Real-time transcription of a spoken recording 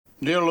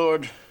Dear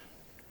Lord,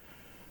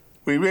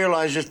 we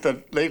realize just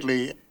that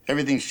lately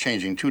everything's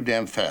changing too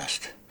damn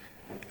fast.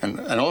 And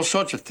all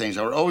sorts of things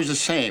are always the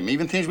same,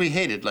 even things we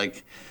hated,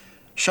 like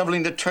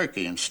shoveling the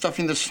turkey and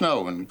stuffing the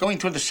snow and going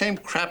through the same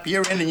crap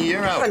year in and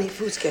year out. Honey,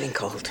 food's getting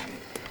cold.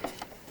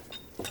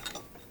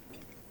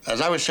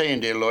 As I was saying,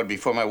 dear Lord,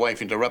 before my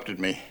wife interrupted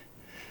me,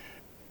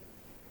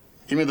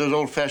 even those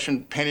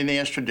old-fashioned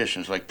pain-in-the-ass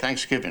traditions like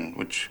Thanksgiving,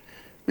 which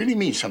really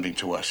means something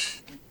to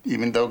us,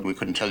 even though we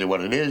couldn't tell you what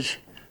it is,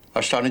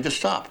 are starting to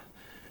stop.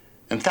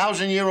 And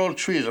thousand-year-old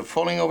trees are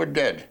falling over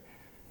dead,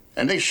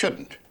 and they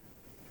shouldn't.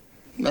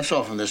 That's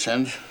all from this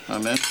end.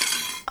 Amen.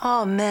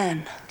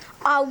 Amen.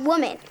 A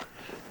woman.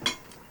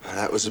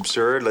 That was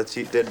absurd. Let's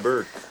eat dead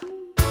bird.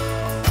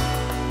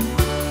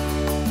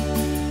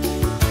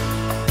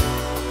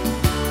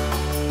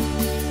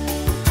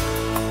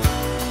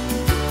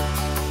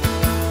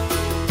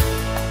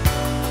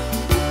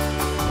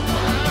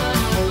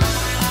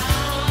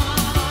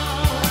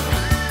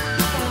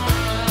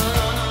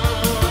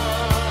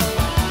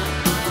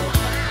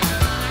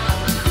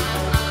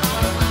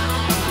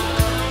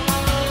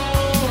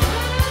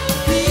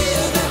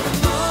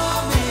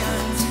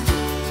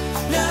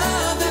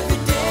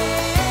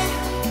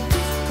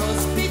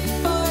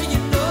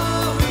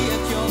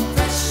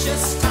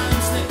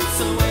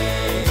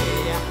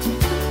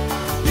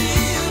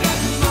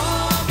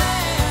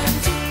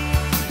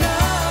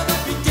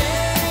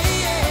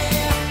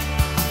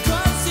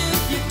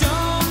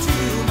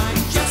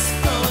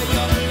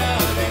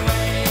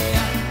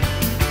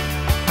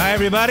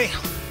 Everybody,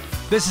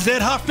 this is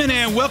Ed Hoffman,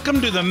 and welcome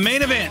to the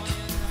main event.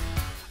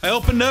 I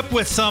opened up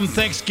with some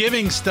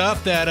Thanksgiving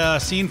stuff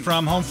that seen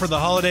from Home for the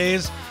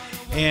Holidays,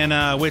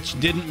 and which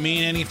didn't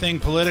mean anything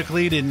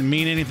politically, didn't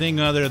mean anything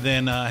other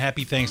than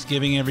Happy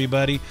Thanksgiving,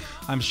 everybody.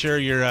 I'm sure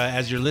you're,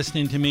 as you're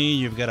listening to me,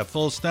 you've got a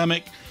full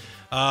stomach,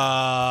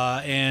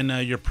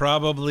 and you're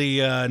probably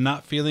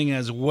not feeling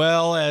as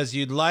well as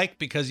you'd like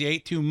because you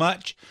ate too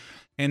much,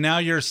 and now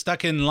you're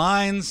stuck in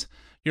lines.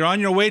 You're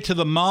on your way to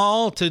the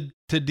mall to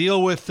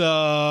deal with,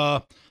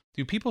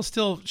 do people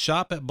still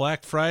shop at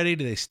Black Friday?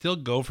 Do they still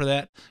go for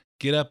that?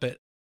 Get up at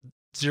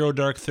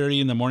 0:30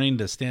 in the morning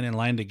to stand in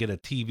line to get a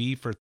TV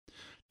for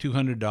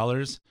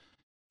 $200?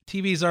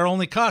 TVs are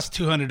only cost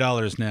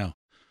 $200 now.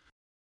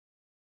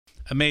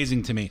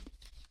 Amazing to me.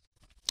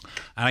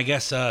 And I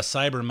guess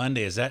Cyber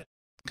Monday, is that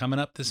coming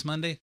up this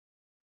Monday?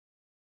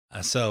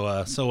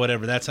 So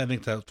whatever. I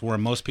think that's where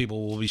most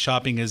people will be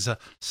shopping is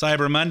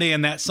Cyber Monday.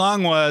 And that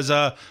song was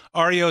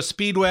REO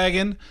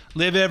Speedwagon,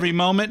 Live Every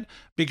Moment,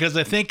 because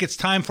I think it's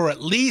time for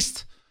at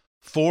least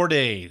 4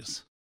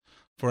 days.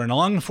 For a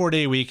long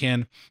 4-day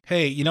weekend.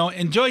 Hey,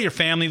 enjoy your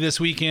family this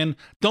weekend.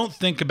 Don't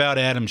think about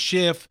Adam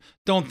Schiff.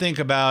 Don't think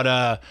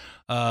about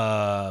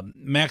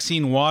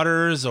Maxine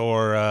Waters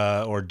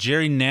or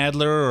Jerry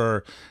Nadler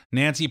or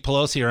Nancy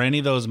Pelosi or any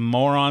of those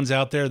morons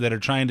out there that are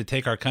trying to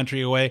take our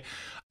country away.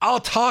 I'll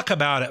talk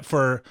about it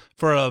for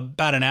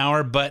about an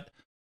hour, but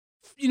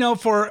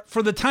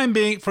for the time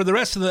being, for the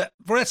rest of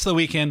the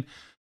weekend,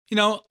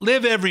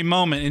 live every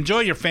moment, enjoy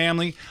your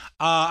family.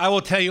 I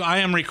will tell you, I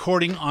am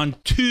recording on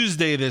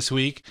Tuesday this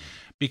week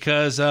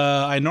because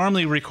I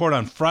normally record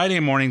on Friday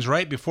mornings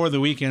right before the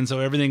weekend, so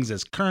everything's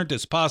as current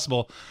as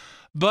possible.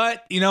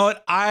 But you know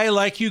what? I,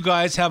 like you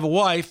guys, have a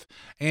wife,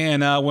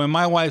 and when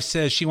my wife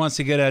says she wants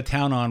to get out of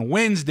town on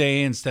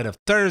Wednesday instead of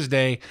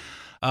Thursday,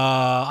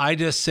 I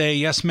just say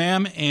yes,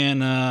 ma'am,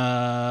 and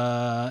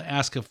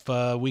ask if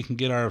we can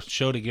get our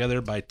show together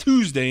by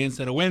Tuesday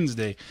instead of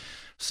Wednesday.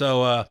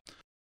 So,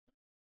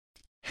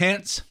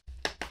 hence,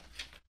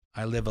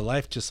 I live a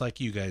life just like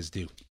you guys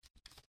do.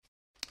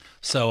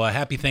 So,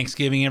 happy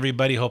Thanksgiving,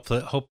 everybody.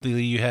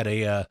 Hopefully you had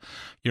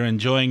you're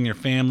enjoying your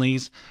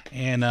families,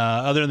 and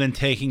other than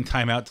taking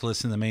time out to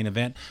listen to the main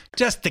event,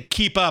 just to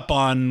keep up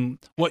on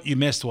what you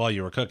missed while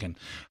you were cooking.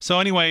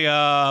 So anyway,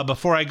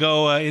 before I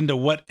go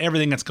into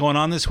everything that's going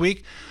on this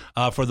week,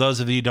 for those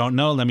of you who don't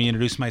know, let me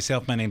introduce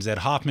myself. My name's Ed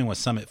Hoffman with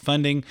Summit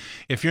Funding.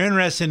 If you're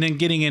interested in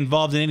getting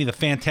involved in any of the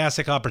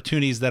fantastic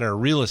opportunities that are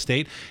real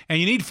estate, and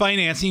you need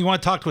financing, you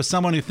want to talk with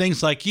someone who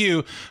thinks like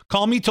you,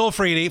 call me toll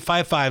free at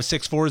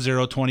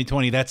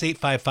 855-640-2020. That's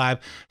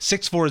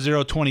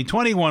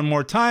 855-640-2020. One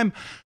more time,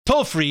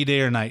 toll free,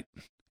 day or night.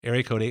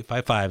 Area code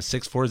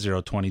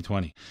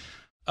 855-640-2020.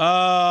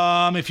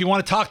 If you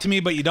want to talk to me,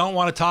 but you don't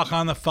want to talk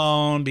on the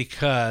phone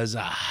because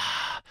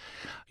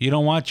you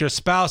don't want your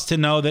spouse to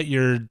know that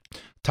you're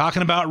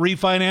talking about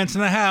refinancing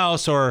the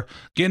house or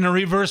getting a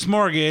reverse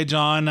mortgage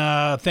on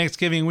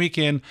Thanksgiving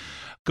weekend,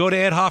 go to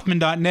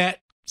edhoffman.net,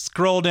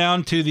 scroll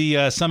down to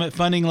the Summit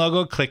Funding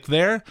logo, click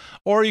there,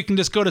 or you can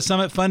just go to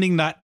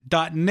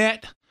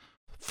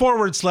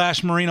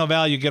summitfunding.net/Moreno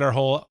Valley. You get our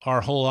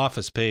whole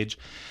office page,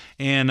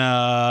 and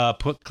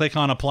click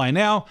on Apply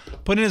Now.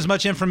 Put in as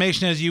much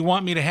information as you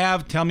want me to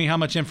have. Tell me how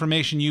much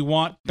information you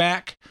want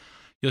back.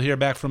 you'll hear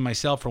back from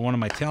myself or one of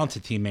my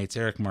talented teammates,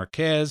 Eric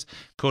Marquez,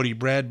 Cody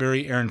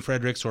Bradbury, Aaron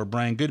Fredericks, or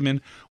Brian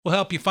Goodman, will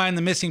help you find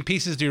the missing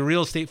pieces to your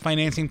real estate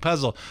financing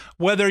puzzle.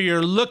 Whether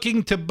you're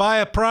looking to buy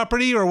a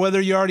property or whether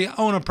you already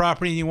own a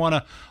property and you want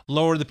to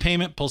lower the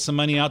payment, pull some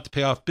money out to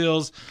pay off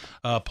bills,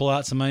 pull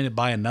out some money to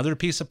buy another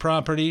piece of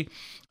property.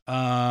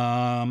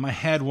 I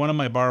had one of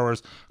my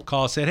borrowers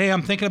call, said, hey,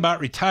 I'm thinking about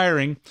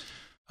retiring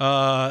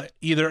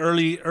either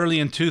early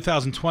in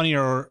 2020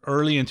 or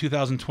early in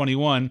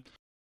 2021.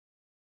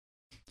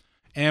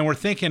 And we're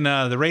thinking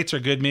the rates are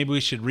good. Maybe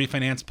we should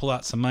refinance, pull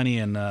out some money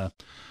and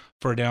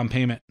for a down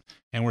payment.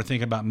 And we're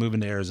thinking about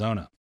moving to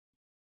Arizona.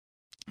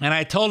 And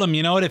I told him,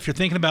 you know what, if you're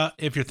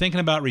thinking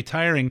about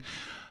retiring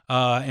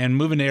and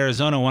moving to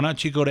Arizona, why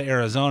don't you go to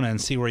Arizona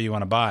and see where you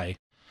want to buy?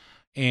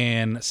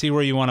 And see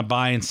where you want to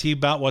buy and see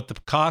about what the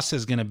cost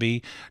is going to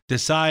be.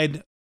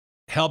 Decide,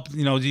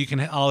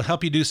 I'll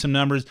help you do some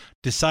numbers.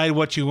 Decide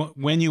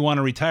when you want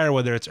to retire,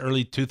 whether it's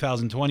early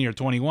 2020 or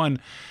 21,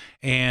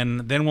 and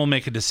then we'll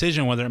make a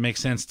decision whether it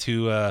makes sense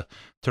to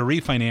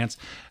refinance.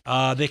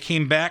 They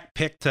came back,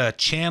 picked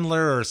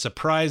Chandler or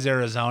Surprise,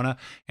 Arizona,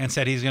 and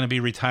said he's going to be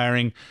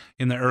retiring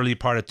in the early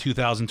part of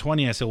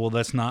 2020. I said, well,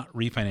 let's not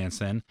refinance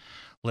then.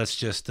 Let's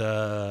just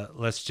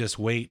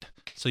wait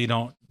so you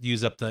don't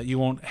you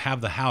won't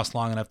have the house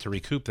long enough to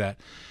recoup that,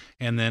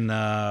 and then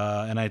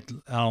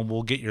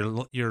we'll get your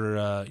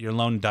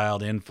loan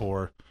dialed in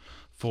for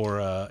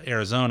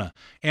Arizona.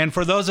 And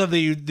for those of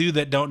you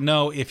that don't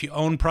know, if you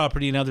own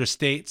property in other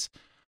states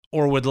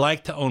or would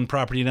like to own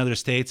property in other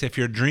states, if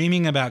you're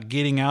dreaming about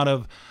getting out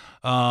of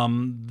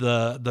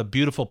the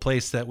beautiful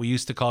place that we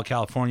used to call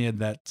California,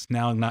 that's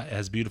now not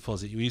as beautiful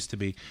as it used to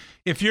be.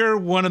 If you're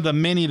one of the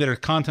many that are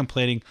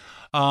contemplating,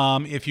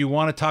 if you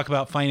want to talk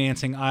about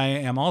financing, I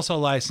am also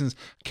licensed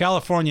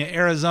California,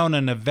 Arizona,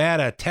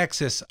 Nevada,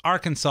 Texas,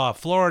 Arkansas,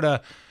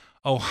 Florida,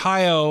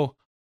 Ohio,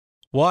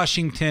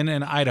 Washington,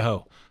 and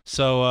Idaho.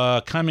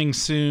 So coming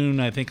soon,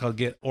 I think I'll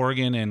get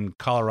Oregon and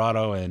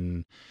Colorado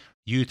and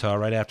Utah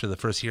right after the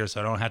first year, so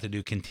I don't have to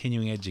do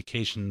continuing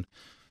education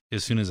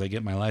as soon as I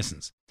get my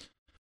license.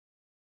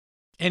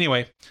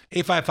 Anyway,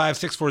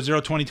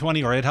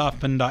 855-640-2020 or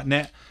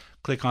edhoffman.net.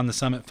 Click on the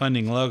Summit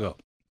Funding logo.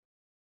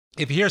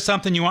 If you hear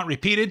something you want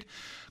repeated,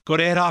 go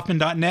to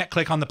edhoffman.net.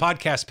 Click on the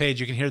podcast page.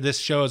 You can hear this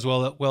show as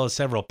well as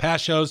several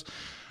past shows.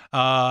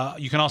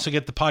 You can also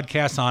get the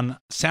podcast on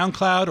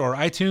SoundCloud or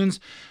iTunes,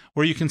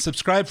 where you can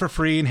subscribe for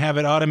free and have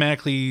it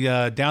automatically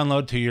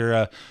download to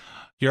your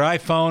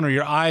iPhone or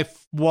your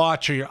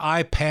iWatch or your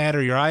iPad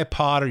or your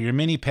iPod or your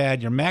mini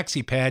pad, your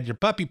maxi pad, your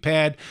puppy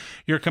pad,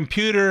 your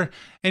computer,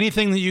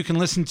 anything that you can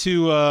listen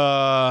to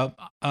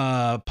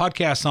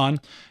podcasts on.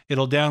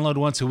 It'll download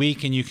once a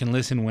week and you can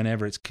listen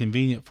whenever it's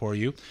convenient for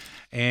you.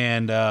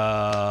 And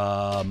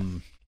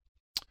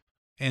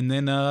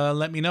then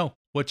let me know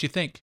what you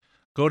think.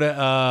 Go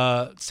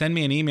to send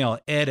me an email,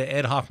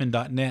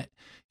 ed@edhoffman.net.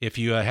 if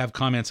you have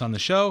comments on the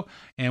show.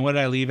 And what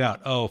did I leave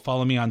out? Oh,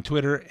 follow me on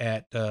Twitter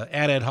at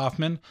Ed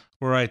Hoffman,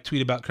 where I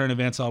tweet about current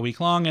events all week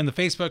long. And the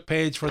Facebook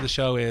page for the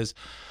show is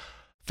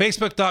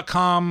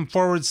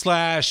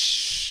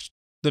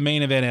facebook.com/the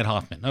main event Ed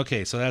Hoffman.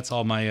 Okay, so that's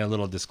all my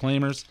little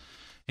disclaimers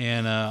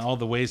and all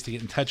the ways to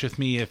get in touch with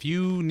me. If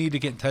you need to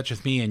get in touch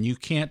with me and you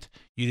can't,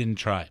 you didn't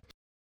try.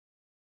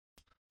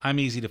 I'm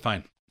easy to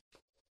find.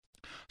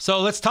 So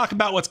let's talk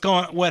about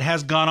what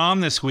has gone on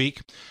this week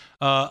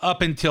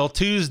up until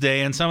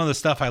Tuesday, and some of the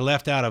stuff I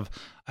left out of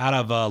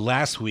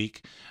last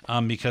week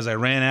because I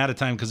ran out of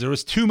time because there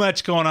was too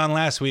much going on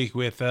last week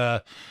with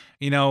a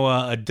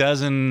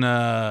dozen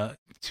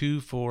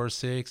 2, 4,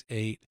 6,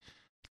 8,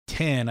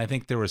 10. I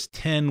think there was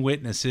 10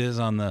 witnesses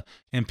on the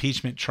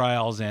impeachment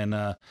trials, and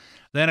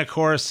then of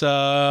course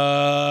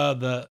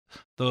the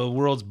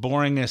world's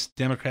boringest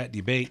Democrat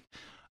debate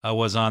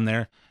was on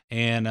there.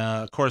 And,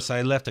 of course,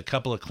 I left a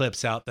couple of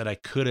clips out that I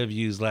could have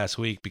used last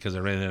week because I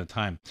ran out of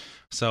time.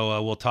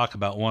 So we'll talk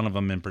about one of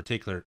them in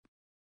particular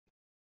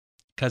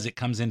because it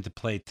comes into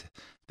play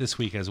this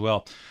week as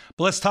well.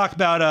 But let's talk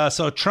about,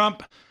 so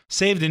Trump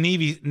saved a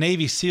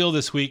Navy SEAL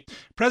this week.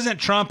 President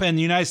Trump and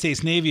the United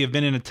States Navy have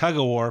been in a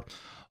tug-of-war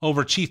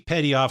over Chief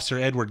Petty Officer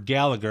Edward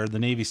Gallagher. The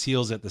Navy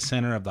SEAL's at the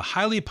center of the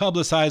highly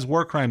publicized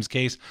war crimes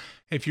case.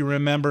 If you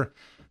remember,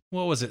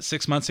 what was it,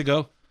 6 months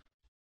ago?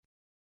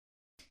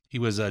 He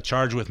was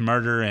charged with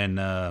murder and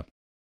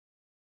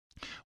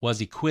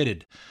was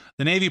acquitted.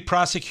 The Navy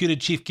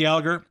prosecuted Chief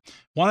Gallagher,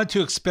 wanted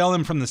to expel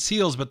him from the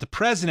SEALs, but the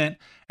president,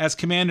 as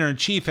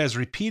commander-in-chief, has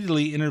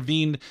repeatedly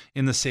intervened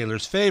in the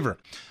sailors' favor.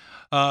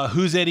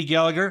 Who's Eddie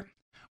Gallagher?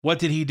 What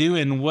did he do?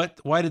 And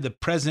why did the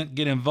president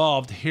get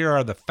involved? Here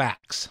are the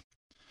facts.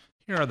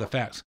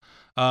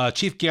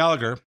 Chief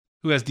Gallagher,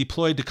 who has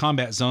deployed to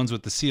combat zones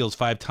with the SEALs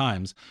 5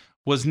 times,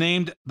 was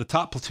named the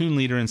top platoon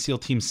leader in SEAL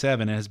Team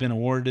 7 and has been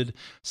awarded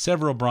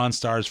several Bronze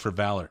Stars for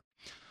valor.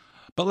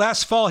 But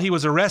last fall, he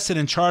was arrested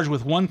and charged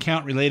with 1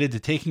 count related to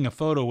taking a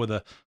photo with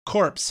a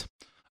corpse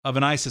of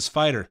an ISIS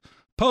fighter.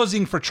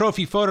 Posing for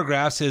trophy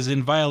photographs is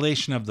in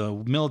violation of the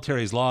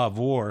military's law of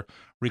war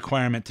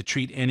requirement to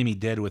treat enemy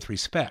dead with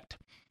respect.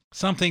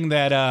 Something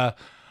that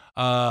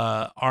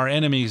our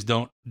enemies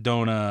don't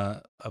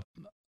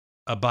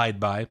abide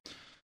by,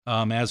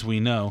 as we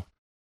know.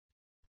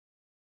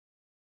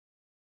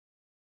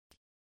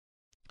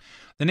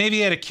 The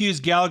Navy had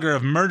accused Gallagher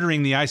of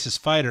murdering the ISIS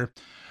fighter.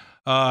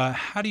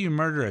 How do you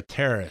murder a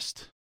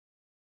terrorist?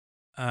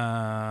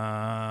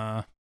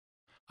 I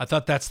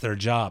thought that's their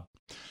job,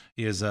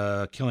 is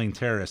killing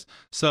terrorists.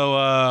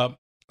 So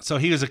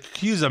he was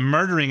accused of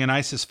murdering an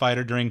ISIS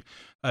fighter during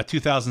a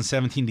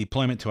 2017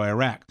 deployment to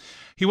Iraq.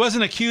 He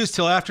wasn't accused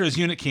till after his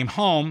unit came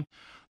home.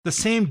 The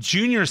same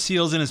junior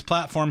SEALs in his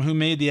platform who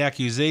made the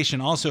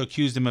accusation also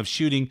accused him of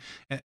shooting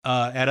at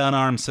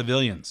unarmed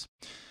civilians.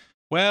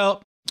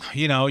 Well,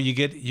 you know, you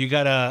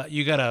got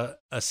a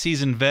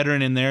seasoned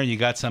veteran in there. You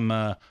got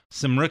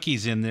some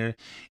rookies in there,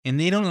 and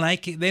they don't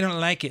like it.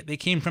 They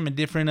came from a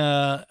different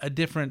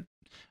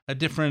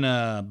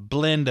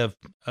blend of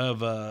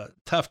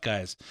tough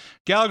guys.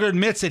 Gallagher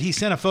admits that he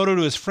sent a photo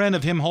to his friend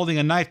of him holding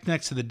a knife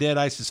next to the dead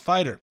ISIS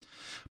fighter,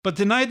 but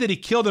denied that he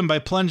killed him by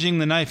plunging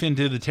the knife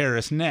into the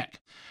terrorist's neck,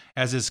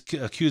 as his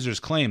accusers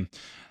claim.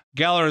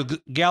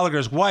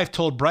 Gallagher's wife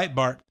told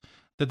Breitbart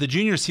that the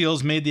junior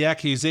SEALs made the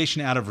accusation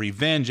out of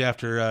revenge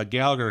after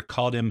Gallagher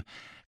called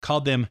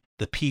them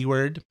the P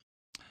word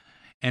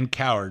and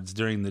cowards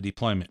during the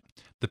deployment.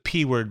 The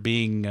P word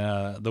being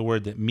the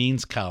word that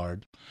means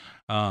coward,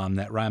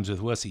 that rhymes with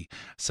wussy.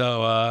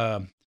 So,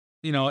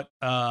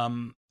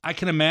 I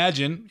can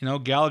imagine,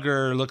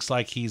 Gallagher looks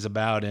like he's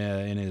about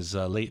in his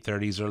late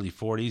 30s, early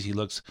 40s. He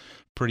looks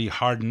pretty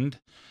hardened,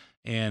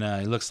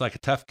 and he looks like a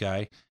tough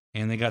guy.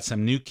 And they got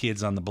some new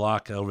kids on the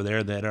block over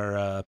there that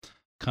are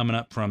coming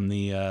up from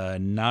the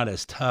not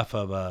as tough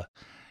of a,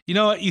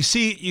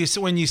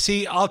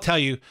 I'll tell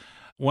you,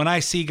 when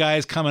I see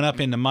guys coming up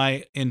into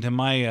my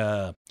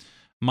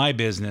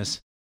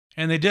business,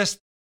 and they just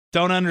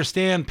don't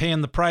understand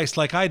paying the price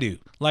like I do,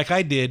 like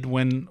I did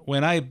when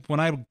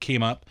I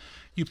came up.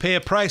 You pay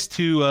a price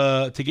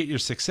to get your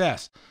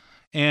success,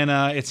 and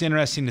it's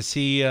interesting to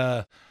see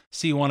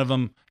one of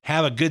them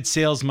have a good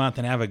sales month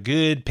and have a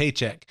good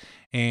paycheck,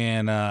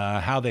 and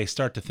how they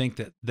start to think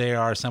that they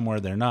are somewhere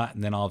they're not,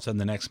 and then all of a sudden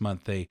the next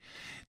month they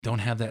don't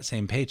have that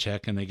same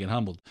paycheck and they get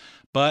humbled.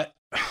 But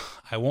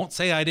I won't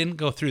say I didn't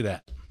go through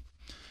that.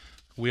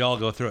 We all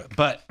go through it,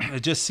 but it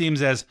just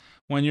seems as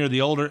when you're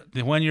the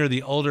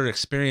older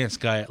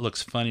experienced guy, it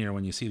looks funnier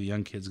when you see the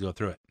young kids go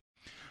through it.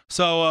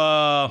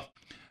 So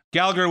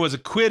Gallagher was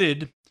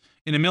acquitted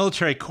in a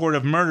military court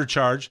of murder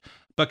charge,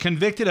 but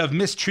convicted of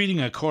mistreating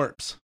a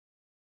corpse.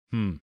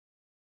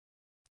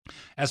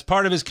 As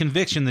part of his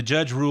conviction, the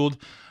judge ruled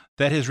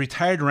that his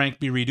retired rank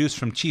be reduced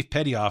from chief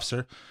petty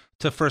officer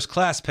to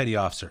first-class petty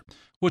officer,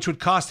 which would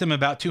cost him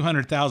about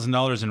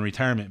 $200,000 in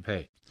retirement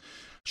pay.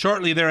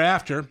 Shortly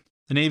thereafter,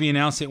 the Navy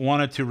announced it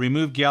wanted to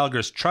remove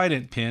Gallagher's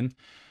Trident pin,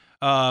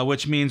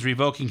 which means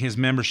revoking his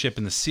membership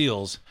in the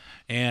SEALs.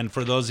 And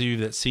for those of you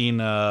that seen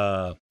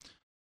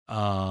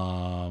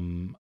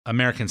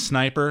American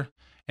Sniper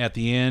at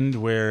the end,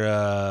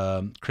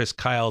 where Chris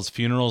Kyle's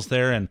funeral's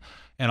there, and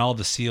all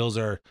the SEALs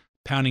are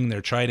pounding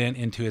their trident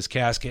into his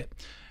casket,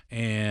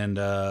 and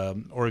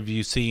or have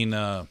you seen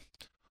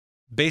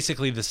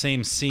basically the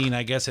same scene?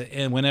 I guess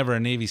whenever a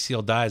Navy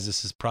SEAL dies,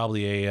 this is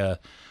probably a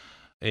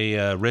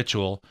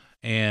ritual.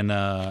 And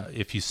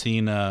if you've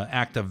seen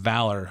Act of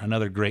Valor,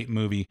 another great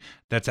movie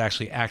that's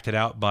actually acted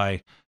out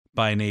by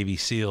Navy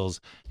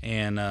SEALs,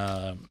 and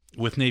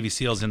with Navy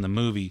SEALs in the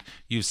movie,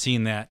 you've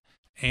seen that,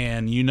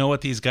 and you know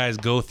what these guys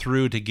go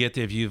through to get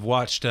there. If you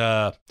watched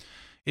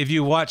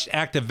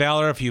Act of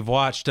Valor, if you've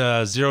watched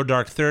Zero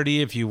Dark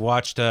 30, if you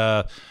watched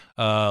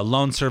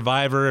Lone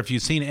Survivor, if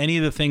you've seen any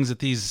of the things that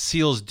these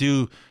SEALs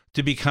do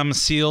to become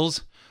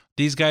SEALs,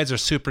 these guys are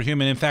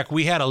superhuman. In fact,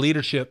 we had a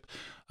leadership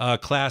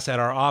class at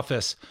our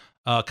office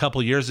a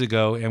couple years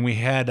ago, and we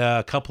had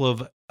a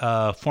couple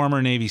of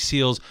former Navy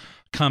SEALs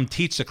come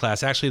teach the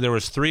class. Actually, there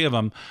was 3 of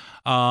them,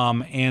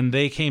 and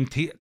they came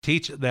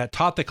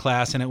taught the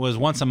class, and it was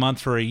once a month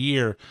for a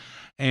year,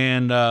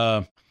 and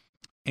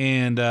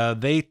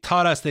they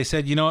taught us. They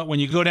said, you know what? When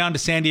you go down to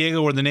San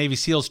Diego, where the Navy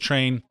SEALs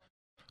train,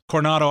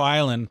 Coronado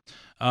Island,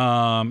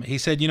 he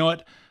said, you know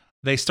what?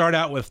 They start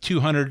out with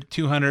 200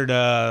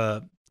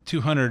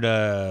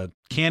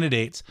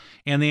 candidates,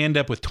 and they end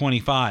up with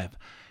 25.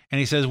 And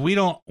he says, we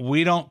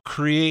don't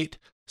create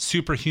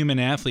superhuman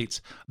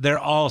athletes. They're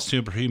all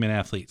superhuman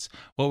athletes.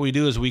 What we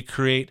do is we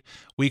create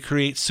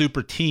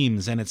super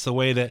teams, and it's the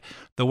way that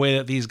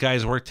these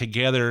guys work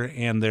together,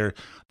 and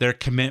their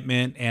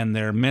commitment and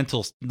their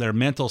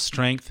mental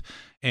strength,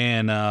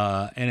 and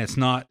it's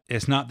not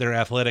their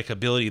athletic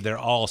ability. They're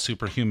all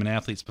superhuman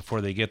athletes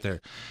before they get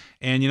there.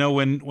 And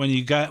when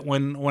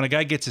a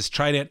guy gets his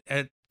trident,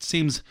 it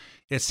seems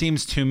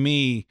to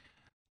me,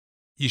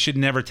 you should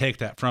never take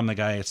that from the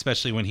guy,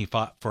 especially when he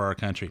fought for our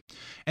country.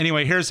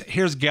 Anyway,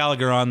 here's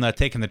Gallagher on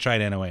taking the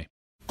trident away.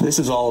 This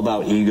is all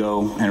about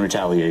ego and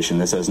retaliation.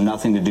 This has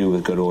nothing to do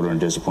with good order and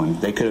discipline.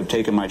 They could have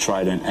taken my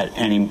trident at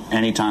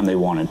any time they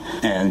wanted.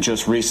 And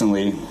just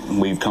recently,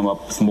 we've come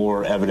up with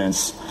more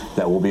evidence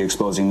that we'll be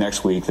exposing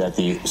next week that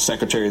the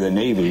Secretary of the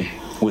Navy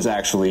was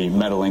actually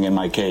meddling in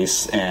my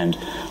case and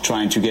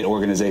trying to get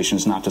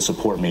organizations not to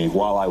support me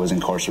while I was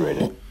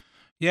incarcerated.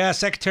 Yeah,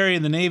 Secretary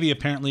of the Navy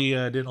apparently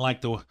didn't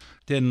like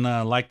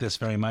this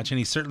very much, and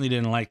he certainly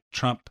didn't like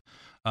Trump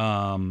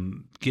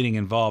getting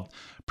involved.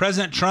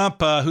 President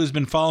Trump, who's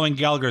been following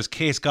Gallagher's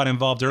case, got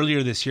involved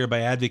earlier this year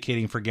by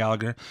advocating for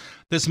Gallagher.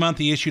 This month,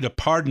 he issued a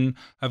pardon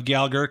of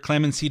Gallagher,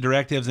 clemency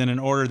directives, and an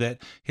order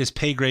that his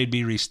pay grade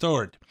be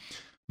restored.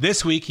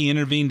 This week, he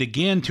intervened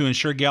again to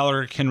ensure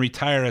Gallagher can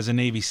retire as a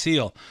Navy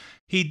SEAL.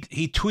 He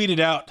tweeted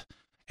out,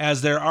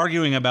 as they're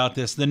arguing about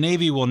this, the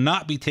Navy will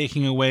not be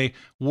taking away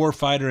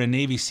warfighter and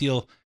Navy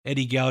SEAL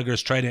Eddie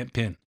Gallagher's Trident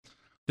pin.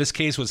 This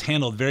case was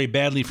handled very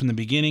badly from the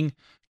beginning.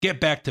 Get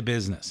back to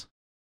business.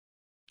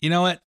 You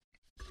know what?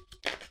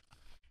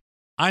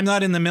 I'm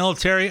not in the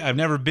military. I've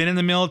never been in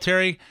the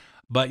military,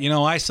 but,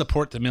 I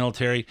support the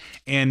military.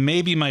 And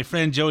maybe my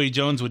friend Joey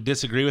Jones would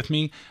disagree with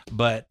me,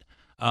 but,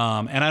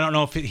 and I don't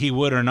know if he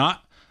would or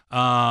not.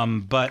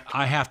 But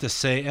I have to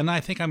say, and I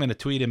think I'm going to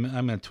tweet him.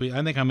 I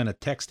think I'm going to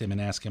text him and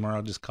ask him, or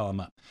I'll just call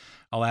him up.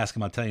 I'll ask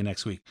him. I'll tell you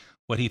next week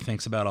what he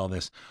thinks about all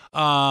this.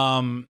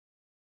 But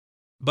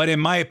in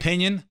my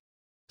opinion,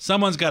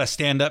 someone's got to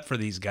stand up for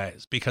these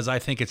guys, because I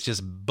think it's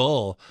just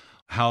bull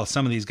how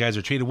some of these guys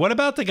are treated. What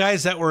about the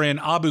guys that were in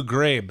Abu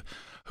Ghraib,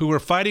 who were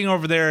fighting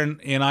over there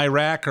in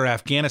Iraq or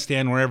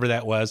Afghanistan, wherever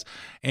that was,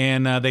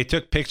 and they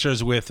took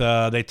pictures with,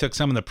 they took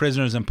some of the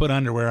prisoners and put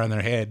underwear on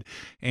their head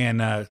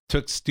and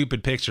took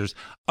stupid pictures.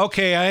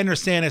 Okay, I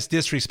understand it's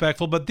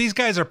disrespectful, but these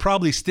guys are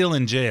probably still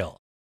in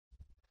jail.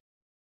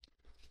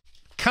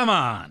 Come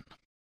on.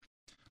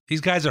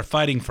 These guys are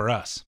fighting for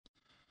us.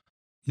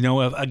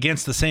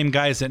 Against the same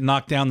guys that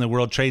knocked down the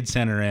World Trade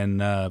Center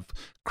and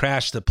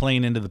crashed the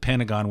plane into the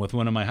Pentagon with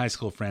one of my high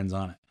school friends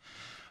on it.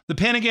 The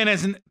Pentagon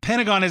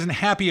isn't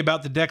happy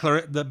about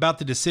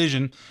the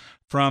decision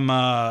from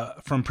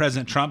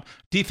President Trump.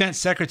 Defense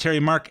Secretary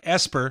Mark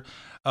Esper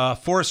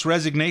forced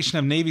resignation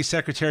of Navy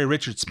Secretary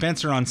Richard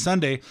Spencer on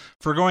Sunday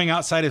for going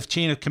outside of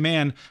chain of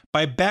command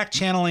by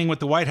back-channeling with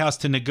the White House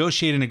to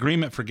negotiate an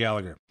agreement for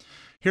Gallagher.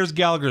 Here's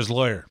Gallagher's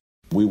lawyer.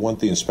 We want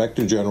the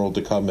Inspector General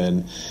to come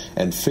in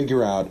and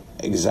figure out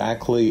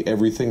exactly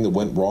everything that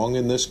went wrong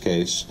in this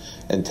case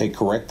and take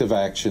corrective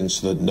action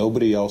so that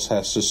nobody else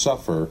has to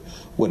suffer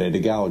what Eddie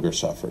Gallagher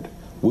suffered.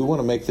 We want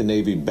to make the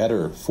Navy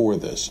better for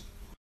this.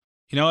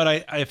 You know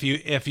what?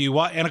 If you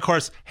watch, and of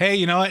course, hey,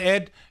 you know what,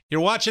 Ed?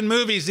 You're watching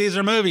movies. These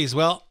are movies.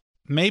 Well,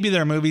 maybe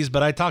they're movies,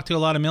 but I talk to a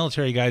lot of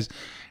military guys,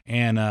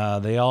 and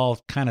they all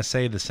kind of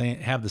say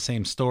have the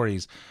same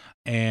stories.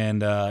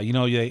 And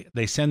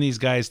they send these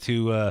guys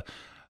to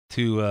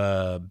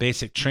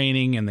basic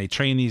training, and they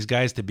train these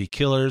guys to be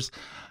killers,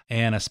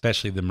 and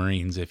especially the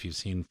Marines, if you've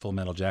seen Full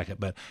Metal Jacket.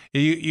 But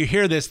you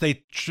hear this,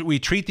 we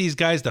treat these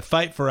guys to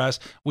fight for us.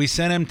 We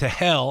send them to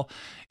hell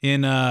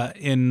in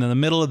the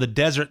middle of the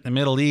desert in the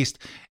Middle East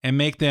and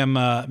make them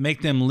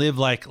live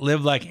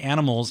like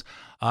animals.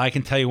 I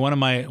can tell you one of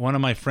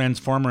my friends,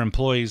 former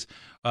employees,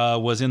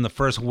 was in the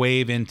first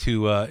wave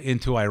into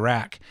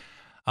Iraq,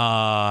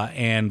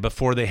 and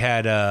before they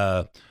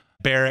had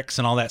barracks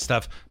and all that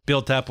stuff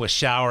built up with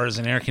showers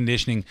and air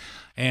conditioning,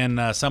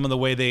 and some of the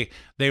way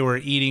they were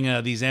eating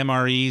these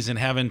MREs and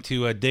having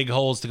to dig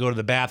holes to go to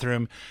the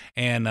bathroom,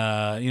 and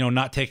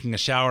not taking a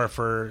shower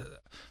for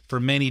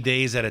many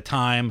days at a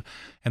time,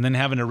 and then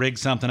having to rig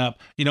something up.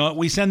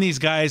 We send these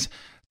guys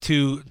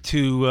to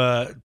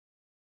a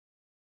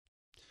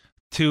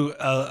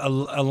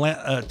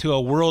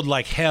world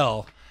like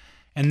hell,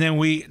 and then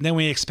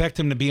we expect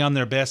them to be on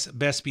their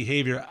best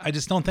behavior. I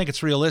just don't think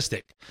it's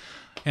realistic.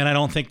 And I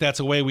don't think that's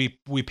a way we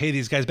pay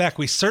these guys back.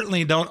 We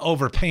certainly don't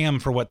overpay them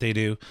for what they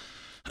do.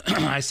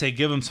 I say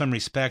give them some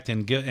respect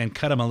and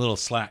cut them a little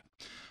slack.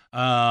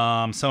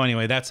 So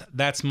anyway,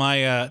 that's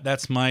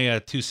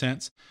my 2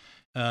 cents.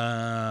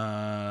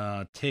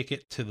 Take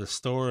it to the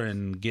store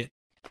and get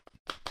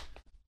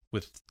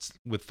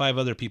with 5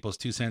 other people's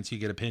 2 cents, you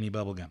get a penny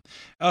bubble gum.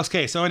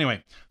 Okay, so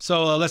anyway,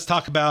 let's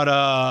talk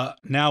about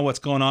now what's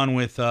going on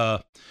with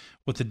the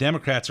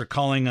Democrats are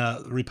calling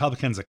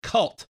Republicans a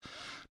cult.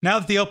 Now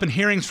that the open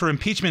hearings for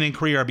impeachment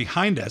inquiry are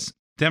behind us,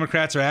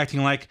 Democrats are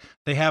acting like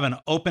they have an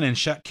open and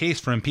shut case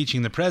for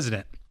impeaching the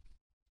president.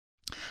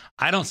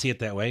 I don't see it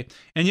that way,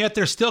 and yet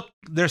they still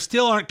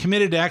aren't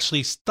committed to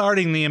actually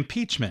starting the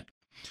impeachment.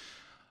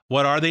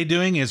 What are they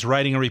doing is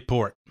writing a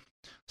report,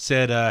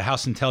 said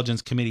House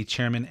Intelligence Committee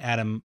Chairman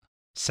Adam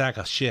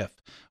Schiff.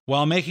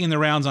 While making the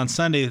rounds on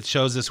Sunday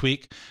shows this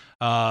week,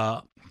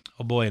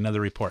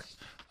 another report.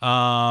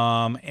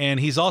 And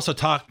he's also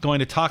going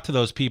to talk to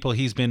those people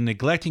he's been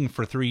neglecting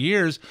for 3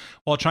 years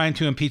while trying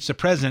to impeach the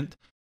president,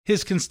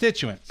 his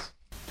constituents.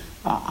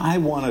 I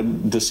want to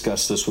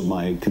discuss this with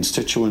my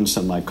constituents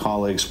and my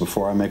colleagues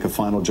before I make a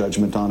final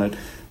judgment on it.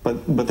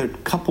 But there are a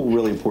couple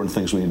really important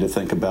things we need to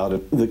think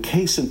about. The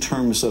case in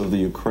terms of the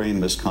Ukraine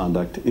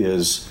misconduct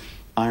is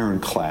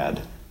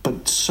ironclad,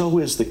 but so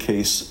is the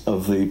case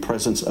of the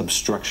president's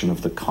obstruction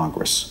of the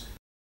Congress.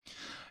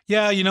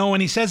 Yeah,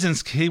 when he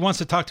says he wants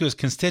to talk to his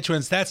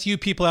constituents, that's you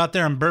people out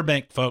there in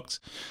Burbank, folks.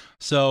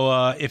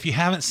 So if you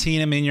haven't seen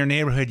him in your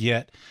neighborhood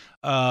yet,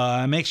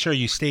 make sure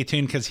you stay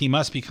tuned because he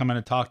must be coming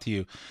to talk to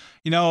you.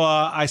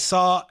 I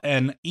saw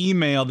an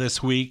email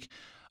this week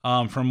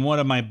from one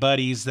of my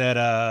buddies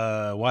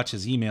that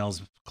watches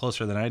emails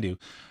closer than I do.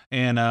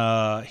 And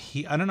I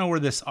don't know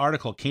where this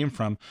article came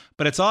from,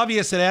 but it's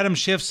obvious that Adam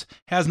Schiff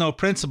has no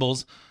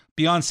principles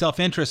beyond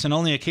self-interest and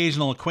only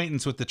occasional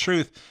acquaintance with the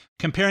truth.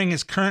 Comparing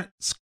his current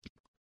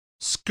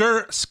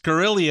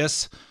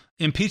scurrilous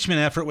impeachment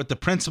effort with the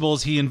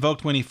principles he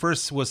invoked when he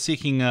first was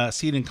seeking a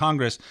seat in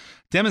Congress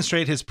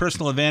demonstrate his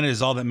personal advantage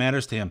is all that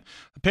matters to him.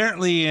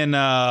 Apparently,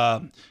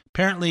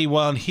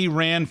 when he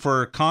ran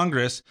for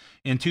Congress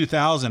in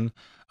 2000,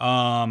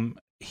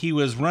 he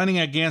was running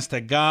against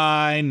a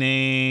guy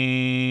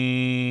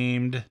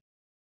named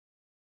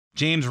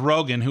James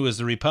Rogan, who is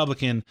the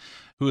Republican,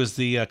 who is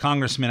the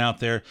congressman out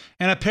there.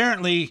 And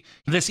apparently,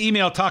 this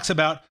email talks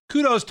about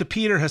kudos to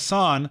Peter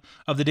Hassan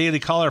of the Daily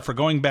Caller for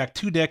going back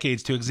 2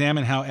 decades to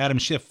examine how Adam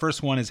Schiff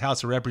first won his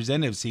House of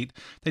Representatives seat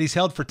that he's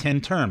held for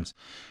 10 terms.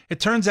 It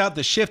turns out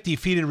that Schiff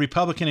defeated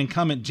Republican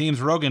incumbent James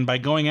Rogan by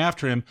going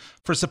after him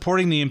for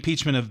supporting the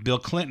impeachment of Bill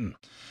Clinton.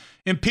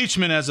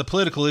 Impeachment as a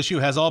political issue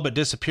has all but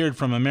disappeared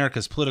from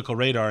America's political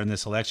radar in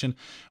this election,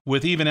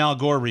 with even Al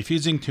Gore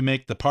refusing to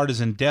make the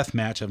partisan death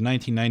match of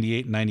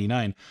 1998 and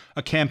 99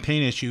 a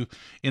campaign issue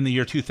in the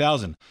year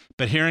 2000.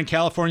 But here in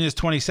California's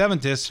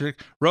 27th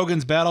district,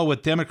 Rogan's battle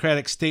with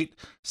Democratic State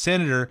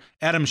Senator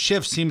Adam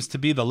Schiff seems to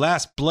be the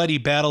last bloody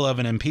battle of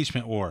an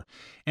impeachment war,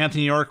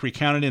 Anthony York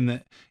recounted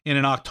in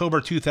an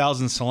October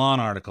 2000 Salon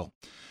article.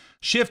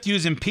 Schiff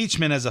used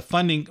impeachment as a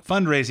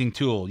fundraising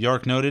tool,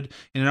 York noted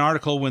in an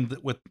article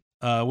with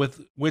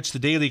which the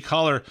Daily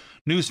Caller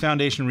News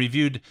Foundation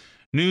reviewed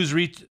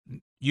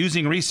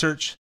using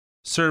research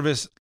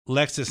service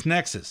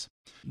LexisNexis.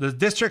 The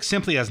district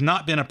simply has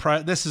not been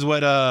this is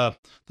what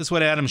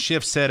Adam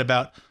Schiff said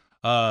about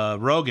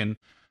Rogan.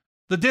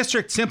 The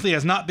district simply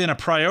has not been a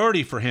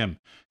priority for him.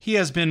 He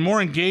has been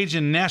more engaged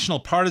in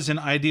national partisan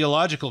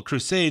ideological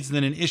crusades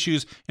than in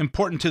issues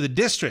important to the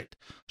district,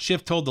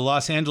 Schiff told the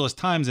Los Angeles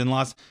Times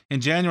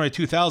in January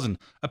 2000,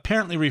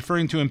 apparently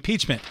referring to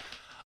impeachment.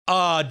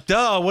 What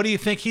do you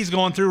think he's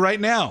going through right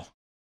now?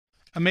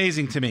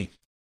 Amazing to me.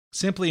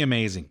 Simply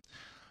amazing.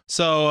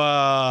 So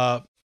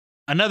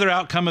another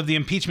outcome of the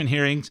impeachment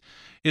hearings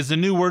is the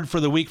new word for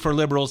the week for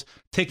liberals,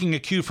 taking a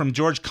cue from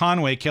George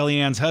Conway,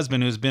 Kellyanne's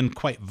husband, who's been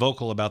quite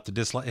vocal about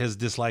his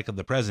dislike of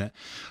the president.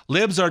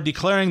 Libs are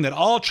declaring that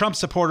all Trump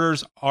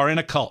supporters are in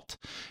a cult.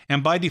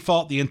 And by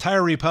default, the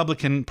entire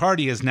Republican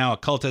Party is now a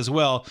cult as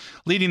well.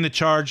 Leading the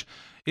charge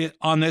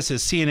on this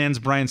is CNN's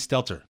Brian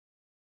Stelter.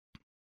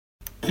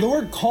 The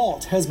word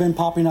cult has been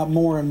popping up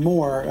more and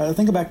more.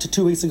 Think back to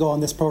 2 weeks ago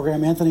on this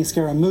program, Anthony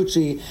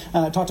Scaramucci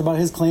talked about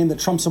his claim that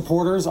Trump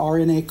supporters are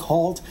in a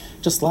cult.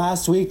 Just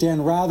last week,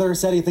 Dan Rather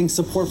said he thinks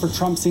support for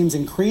Trump seems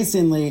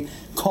increasingly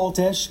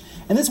cultish.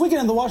 And this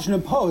weekend in the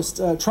Washington Post,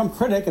 Trump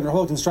critic and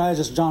Republican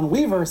strategist John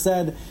Weaver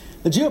said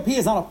the GOP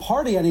is not a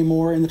party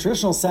anymore in the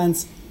traditional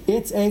sense.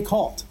 It's a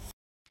cult.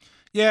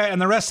 Yeah,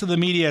 and the rest of the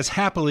media has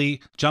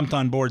happily jumped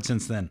on board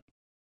since then.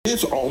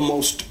 It's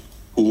almost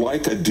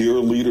like a dear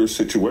leader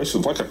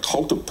situation. It's like a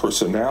cult of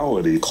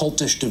personality.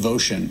 Cultish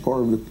devotion.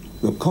 Or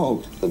the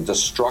cult. The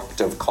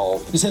destructive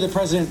cult. You say the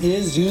president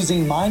is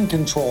using mind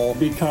control.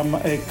 Become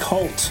a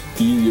cult.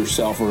 You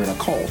yourself are in a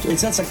cult.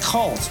 That's a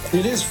cult.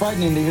 It is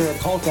frightening to hear a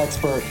cult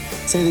expert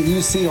say that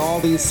you see all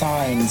these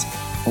signs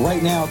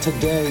right now,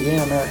 today, in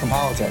American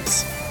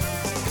politics.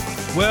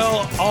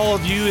 Well, all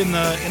of you in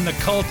the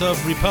cult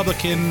of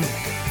Republican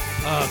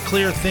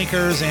clear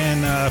thinkers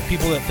and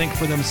people that think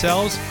for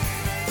themselves,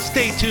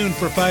 stay tuned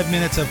for 5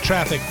 minutes of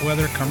traffic,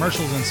 weather,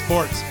 commercials, and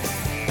sports.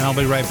 And I'll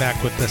be right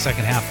back with the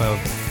second half of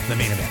the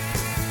main event.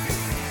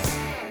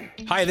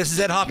 Hi, this is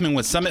Ed Hoffman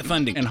with Summit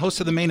Funding and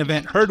host of the main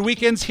event, Heard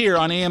Weekends, here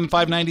on AM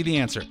 590 The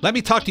Answer. Let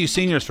me talk to you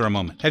seniors for a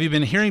moment. Have you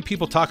been hearing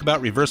people talk about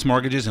reverse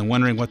mortgages and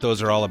wondering what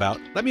those are all about?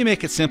 Let me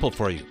make it simple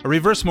for you. A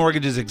reverse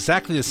mortgage is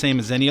exactly the same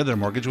as any other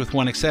mortgage with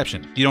one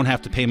exception. You don't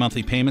have to pay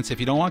monthly payments if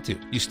you don't want to.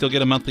 You still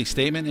get a monthly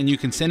statement and you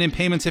can send in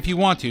payments if you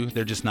want to.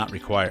 They're just not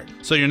required.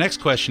 So your next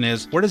question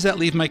is, where does that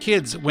leave my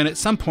kids when at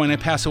some point I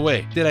pass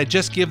away? Did I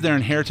just give their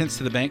inheritance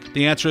to the bank?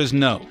 The answer is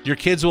no. Your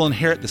kids will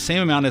inherit the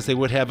same amount as they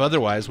would have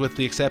otherwise, with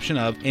the exception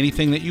of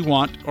anything that you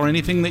want or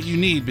anything that you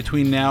need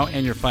between now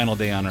and your final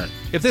day on Earth.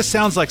 If this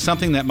sounds like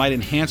something that might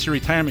enhance your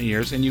retirement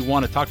years and you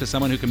want to talk to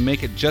someone who can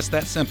make it just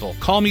that simple,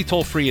 call me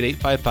toll free at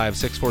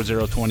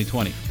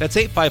 855-640-2020. That's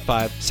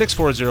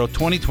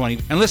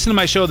 855-640-2020. And listen to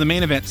my show, The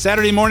Main Event,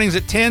 Saturday mornings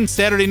at 10,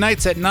 Saturday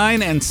nights at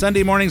 9, and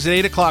Sunday mornings at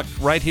 8 o'clock,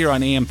 right here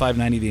on AM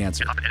 590 The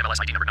Answer. NMLS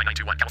ID number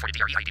 9921, California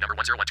DRE ID number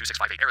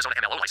 1012658, Arizona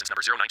MLO license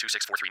number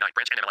 0926439,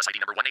 branch NMLS ID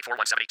number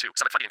 1841782,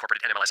 Summit Funding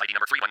Incorporated NMLS ID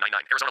number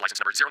 3199, Arizona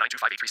license number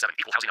 0925837,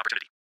 equal housing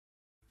opportunity.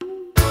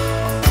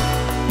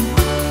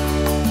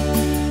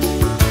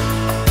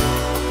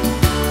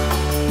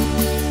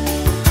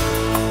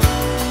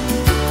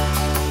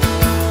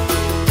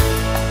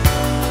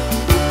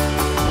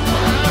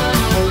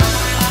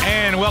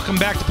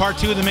 back to part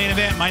 2 of the main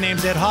event. My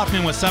name's Ed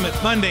Hoffman with Summit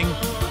Funding.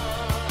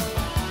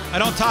 I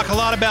don't talk a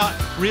lot about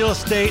real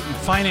estate and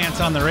finance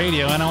on the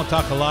radio. I don't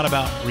talk a lot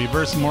about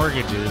reverse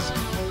mortgages.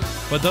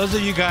 But those of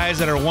you guys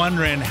that are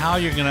wondering how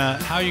you're gonna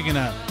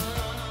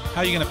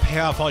pay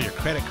off all your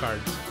credit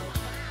cards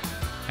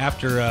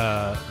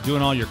after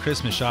doing all your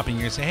Christmas shopping,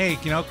 you're gonna say,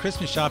 hey,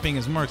 Christmas shopping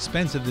is more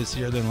expensive this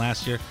year than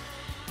last year.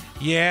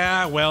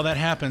 Yeah, well, that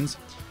happens.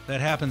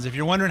 If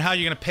you're wondering how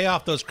you're going to pay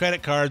off those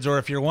credit cards, or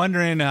if you're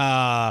wondering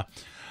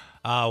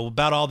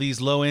about all these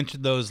low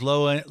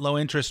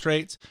interest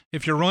rates,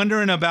 if you're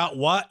wondering about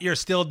what you're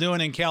still doing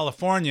in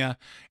California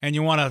and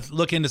you want to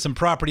look into some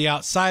property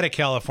outside of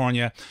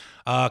California,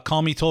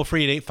 call me toll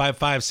free at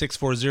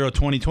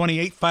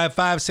 855-640-2020,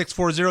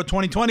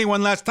 855-640-2020.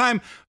 One last time,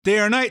 day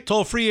or night,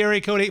 toll free,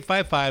 area code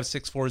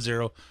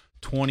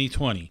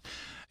 855-640-2020.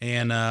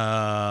 And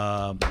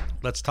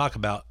let's talk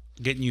about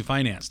getting you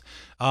financed.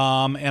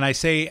 And I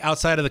say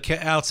outside of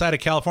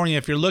California,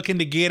 if you're looking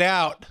to get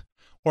out,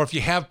 or if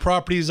you have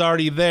properties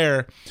already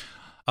there,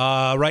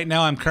 right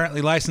now I'm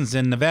currently licensed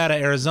in Nevada,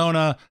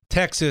 Arizona,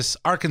 Texas,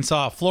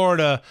 Arkansas,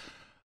 Florida,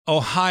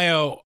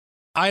 Ohio,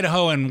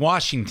 Idaho, and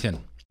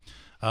Washington.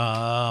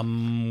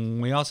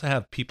 We also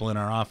have people in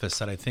our office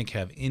that I think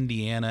have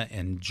Indiana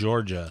and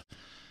Georgia.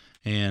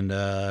 And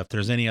if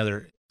there's any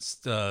other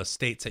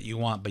states that you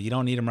want, but you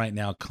don't need them right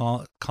now,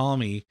 call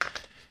me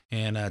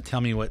and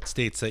tell me what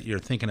states that you're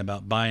thinking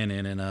about buying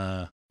in, and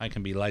I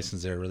can be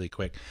licensed there really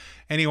quick.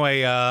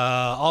 Anyway,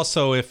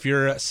 also, if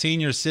you're a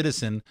senior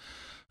citizen,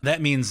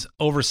 that means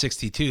over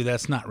 62.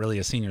 That's not really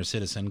a senior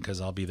citizen because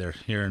I'll be there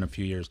here in a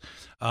few years.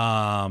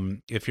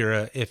 If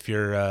you're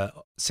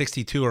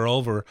 62 or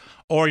over,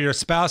 or your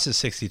spouse is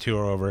 62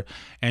 or over,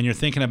 and you're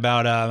thinking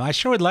about, I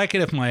sure would like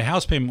it if my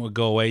house payment would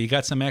go away. You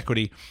got some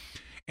equity,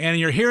 and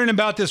you're hearing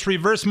about this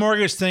reverse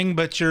mortgage thing,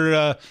 but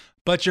your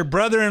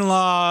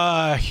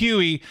brother-in-law,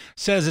 Huey,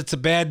 says it's a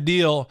bad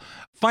deal.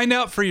 Find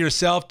out for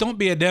yourself. Don't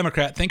be a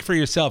Democrat. Think for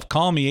yourself.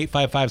 Call me,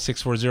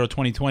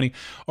 855-640-2020,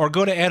 or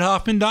go to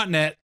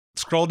edhoffman.net,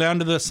 scroll down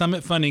to the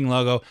Summit Funding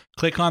logo,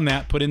 click on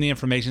that, put in the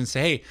information,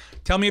 say, hey,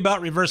 tell me about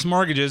reverse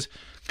mortgages,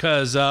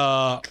 because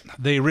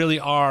they really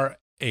are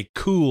a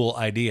cool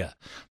idea.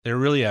 They're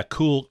really a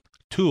cool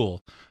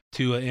tool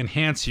to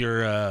enhance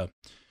your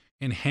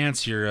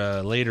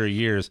later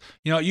years.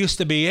 It used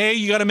to be, hey,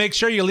 you got to make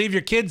sure you leave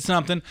your kids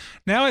something.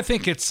 Now I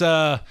think it's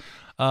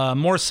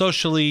more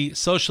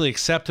socially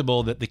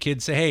acceptable that the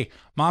kids say, hey,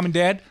 mom and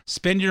dad,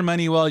 spend your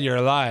money while you're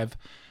alive,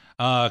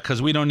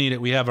 because we don't need it.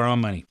 We have our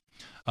own money.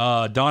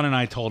 Dawn and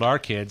I told our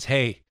kids,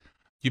 hey,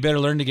 you better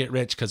learn to get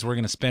rich because we're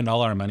going to spend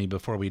all our money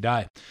before we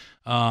die.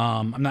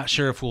 I'm not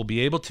sure if we'll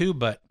be able to,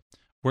 but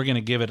we're going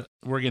to give it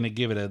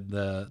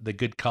the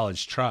good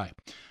college try.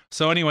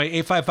 So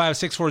anyway,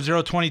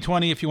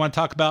 855-640-2020 if you want to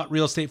talk about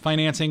real estate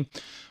financing,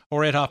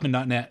 or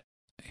edhoffman.net.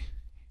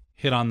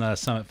 Hit on the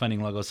Summit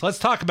Funding logo. So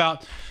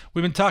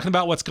we've been talking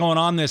about what's going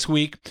on this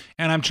week,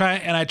 and I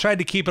tried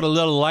to keep it a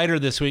little lighter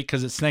this week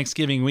because it's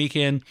Thanksgiving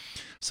weekend.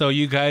 So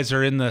you guys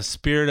are in the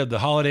spirit of the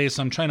holidays,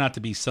 so I'm trying not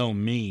to be so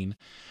mean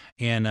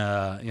and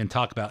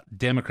talk about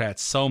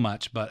Democrats so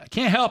much, but I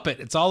can't help it.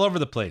 It's all over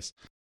the place.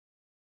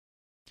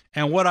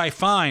 And what I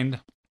find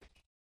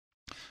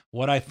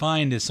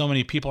is so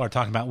many people are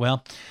talking about,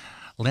 well,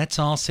 let's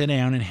all sit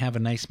down and have a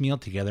nice meal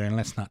together, and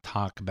let's not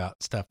talk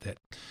about stuff that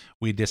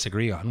we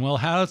disagree on. Well,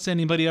 how's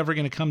anybody ever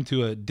going to come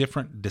to a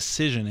different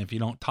decision if you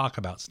don't talk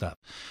about stuff?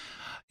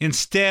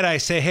 Instead, I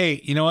say, hey,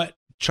 you know what?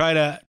 Try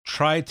to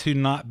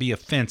not be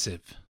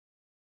offensive.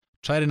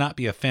 Try to not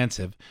be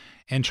offensive,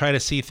 and try to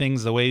see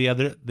things the way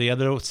the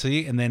other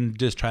see, and then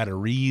just try to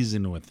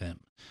reason with them,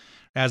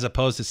 as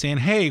opposed to saying,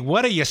 hey,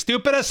 what are you,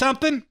 stupid or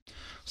something?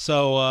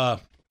 So,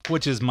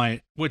 which is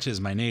my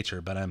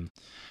nature, but I've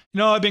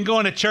been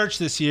going to church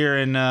this year,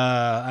 and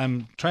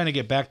I'm trying to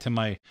get back to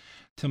my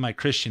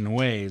Christian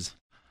ways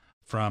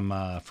from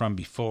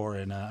before,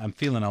 and I'm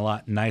feeling a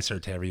lot nicer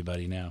to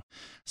everybody now.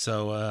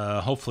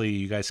 So hopefully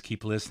you guys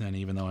keep listening,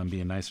 even though I'm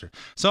being nicer.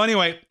 So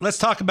anyway, let's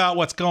talk about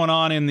what's going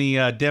on in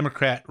the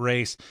Democrat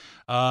race.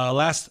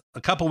 A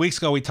couple weeks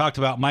ago, we talked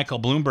about Michael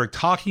Bloomberg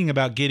talking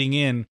about getting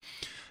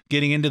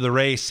into the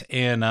race,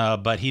 and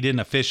but he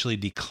didn't officially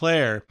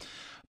declare.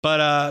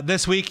 But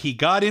this week he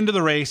got into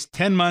the race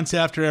 10 months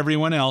after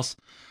everyone else,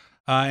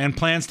 and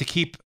plans to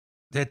skip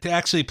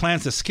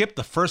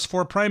the first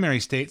 4 primary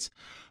states.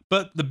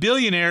 But the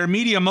billionaire,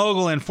 media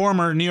mogul, and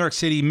former New York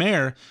City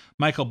mayor,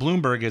 Michael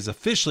Bloomberg, is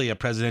officially a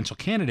presidential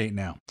candidate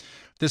now.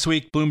 This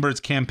week, Bloomberg's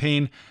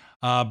campaign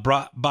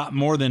bought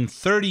more than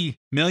 $30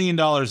 million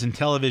in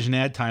television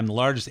ad time, the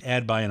largest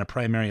ad buy in a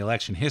primary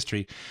election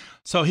history,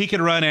 so he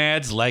could run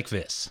ads like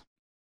this.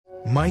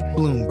 Mike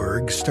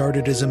Bloomberg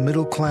started as a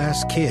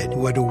middle-class kid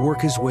who had to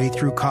work his way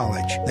through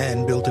college,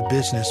 then built a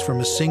business from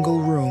a single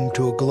room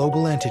to a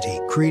global entity,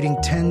 creating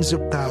tens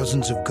of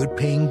thousands of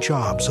good-paying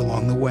jobs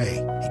along the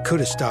way. He could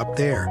have stopped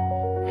there.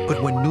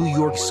 But when New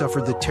York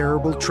suffered the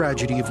terrible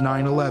tragedy of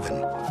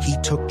 9/11, he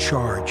took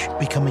charge,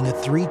 becoming a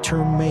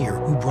 3-term mayor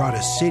who brought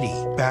a city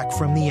back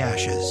from the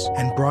ashes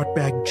and brought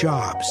back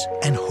jobs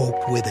and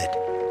hope with it.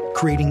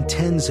 creating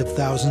tens of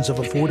thousands of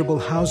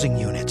affordable housing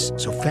units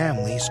so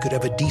families could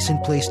have a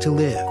decent place to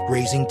live,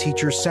 raising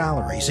teachers'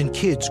 salaries and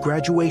kids'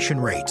 graduation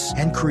rates,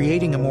 and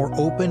creating a more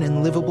open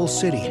and livable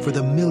city for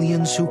the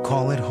millions who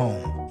call it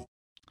home.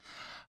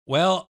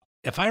 Well,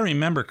 if I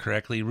remember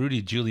correctly,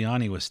 Rudy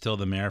Giuliani was still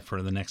the mayor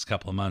for the next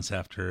couple of months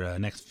after,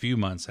 next few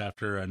months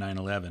after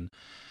 9/11.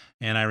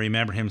 And I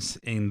remember him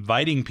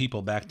inviting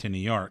people back to New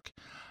York.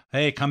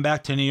 Hey, come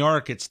back to New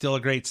York. It's still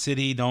a great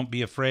city. Don't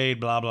be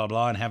afraid, blah, blah,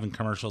 blah, and having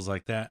commercials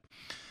like that.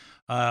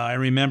 I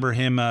remember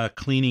him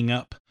cleaning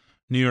up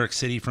New York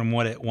City from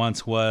what it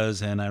once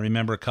was. And I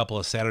remember a couple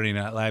of Saturday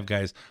Night Live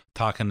guys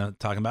talking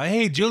about,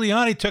 hey,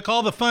 Giuliani took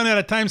all the fun out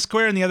of Times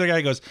Square. And the other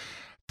guy goes,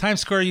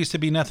 Times Square used to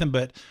be nothing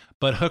but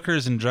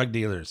hookers and drug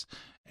dealers.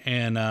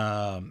 And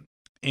Don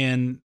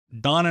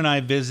and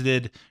I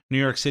visited New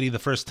York City the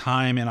first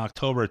time in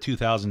October of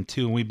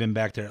 2002, and we've been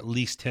back there at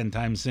least 10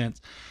 times since.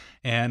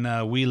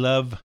 And we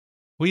loved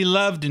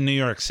New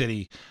York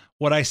City.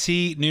 What I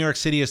see New York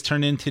City has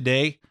turned in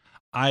today,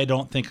 I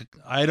don't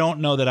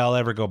know that I'll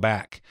ever go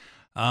back,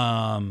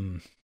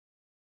 because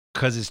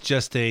it's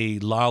just a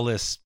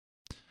lawless.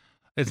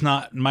 It's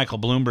not Michael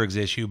Bloomberg's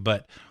issue,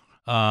 but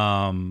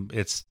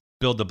it's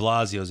Bill de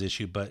Blasio's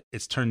issue. But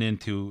it's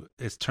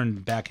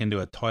turned back into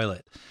a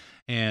toilet,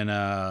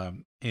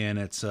 and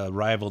it's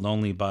rivaled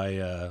only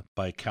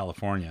by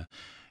California,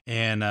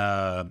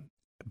 and.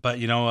 But,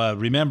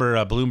 remember,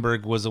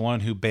 Bloomberg was the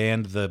one who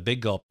banned the Big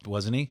Gulp,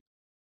 wasn't he?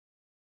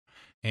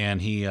 And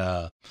he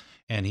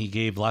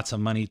gave lots of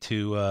money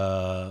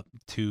to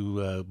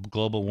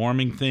global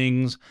warming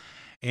things,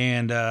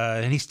 and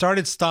he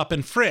started stop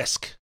and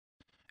frisk,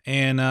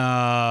 and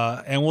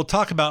we'll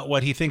talk about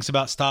what he thinks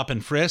about stop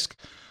and frisk.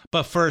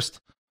 But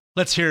first,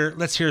 let's hear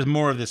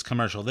more of this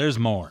commercial. There's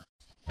more.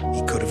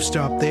 He could have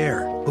stopped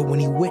there, but when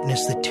he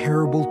witnessed the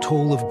terrible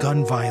toll of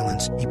gun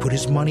violence, he put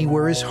his money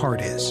where his heart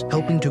is,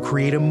 helping to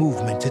create a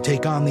movement to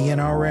take on the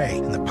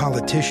NRA and the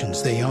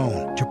politicians they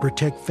own, to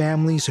protect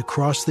families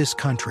across this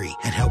country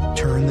and help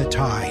turn the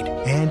tide.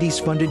 And he's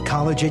funded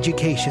college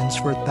educations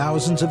for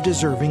thousands of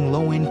deserving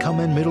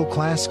low-income and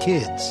middle-class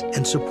kids,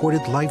 and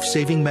supported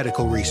life-saving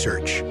medical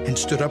research, and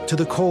stood up to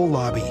the coal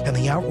lobby and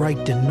the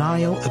outright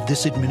denial of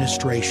this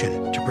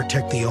administration to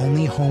protect the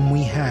only home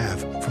we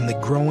have from the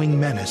growing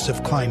menace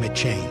of climate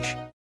change.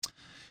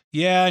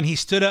 Yeah, and he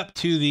stood up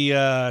to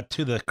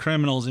the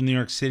criminals in New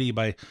York City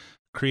by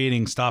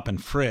creating stop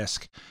and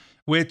frisk,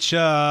 which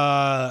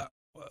was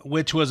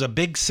a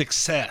big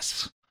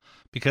success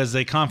because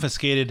they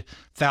confiscated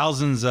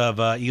thousands of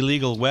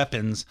illegal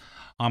weapons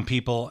on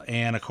people,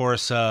 and of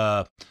course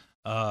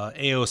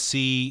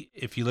AOC.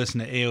 If you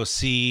listen to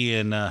AOC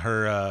and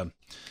the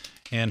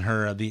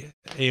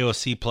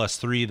AOC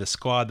 +3, the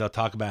squad, they'll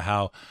talk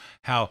about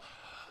how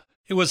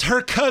it was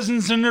her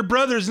cousins and her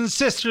brothers and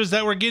sisters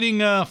that were getting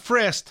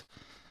frisked.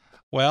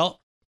 Well,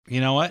 you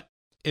know what?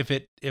 If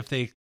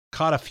they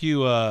caught a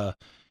few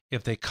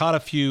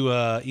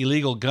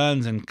illegal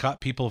guns and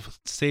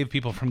saved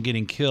people from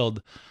getting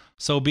killed,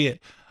 so be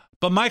it.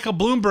 But Michael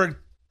Bloomberg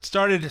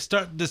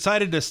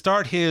decided to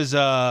start his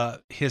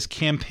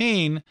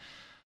campaign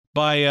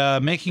by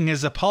making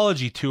his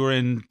apology tour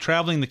and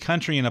traveling the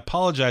country and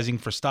apologizing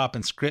for stop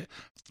and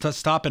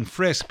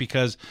frisk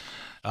because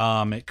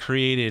it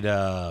created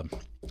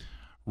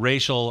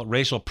racial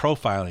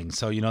profiling.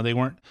 So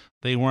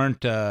they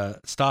weren't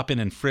stopping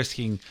and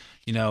frisking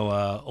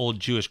old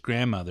Jewish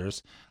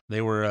grandmothers.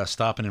 They were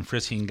stopping and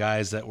frisking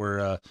guys that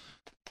were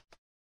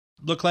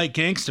look like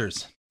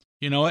gangsters.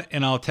 You know what?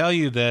 And I'll tell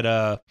you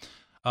that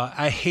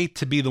I hate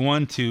to be the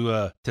one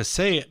to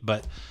say it,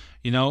 but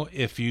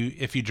if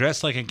you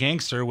dress like a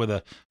gangster with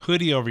a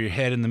hoodie over your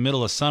head in the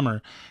middle of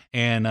summer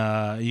and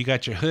you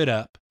got your hood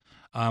up,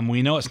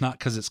 we know it's not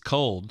because it's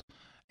cold,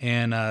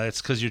 and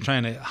it's because you're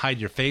trying to hide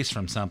your face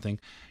from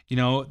something.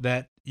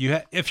 That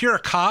if you're a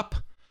cop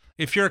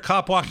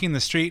walking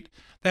the street,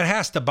 that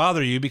has to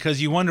bother you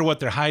because you wonder what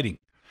they're hiding,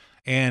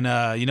 and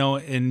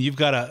and you've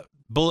got a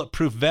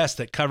bulletproof vest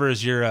that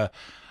covers your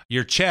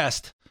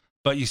chest,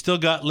 but you still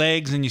got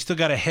legs and you still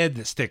got a head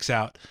that sticks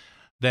out.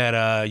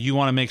 That you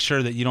want to make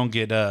sure that you don't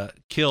get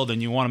killed,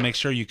 and you want to make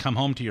sure you come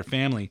home to your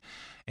family.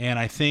 And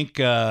I think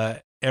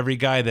every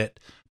guy that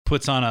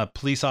puts on a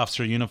police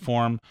officer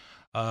uniform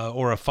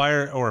or a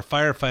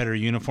firefighter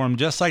uniform,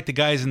 just like the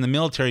guys in the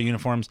military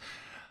uniforms,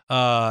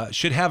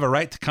 should have a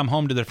right to come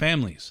home to their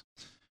families.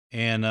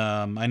 And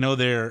I know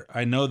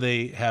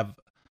they have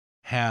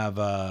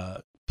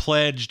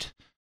pledged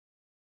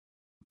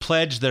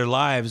their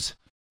lives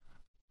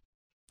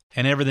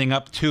and everything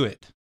up to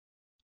it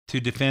to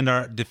defend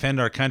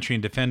our country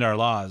and defend our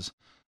laws.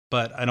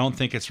 But I don't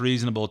think it's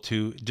reasonable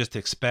to just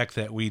expect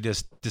that we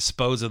just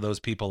dispose of those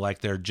people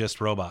like they're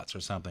just robots or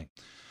something.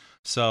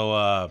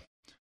 So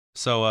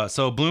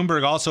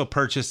Bloomberg also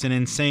purchased an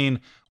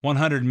insane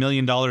 $100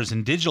 million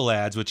in digital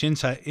ads, which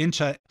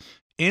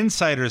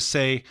insiders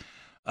say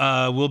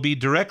will be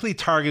directly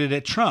targeted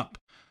at Trump.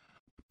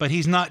 But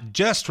he's not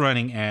just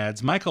running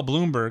ads. Michael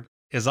Bloomberg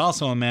is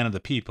also a man of the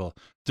people,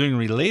 doing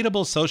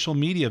relatable social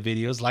media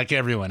videos like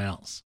everyone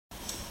else.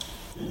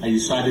 I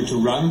decided to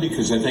run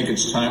because I think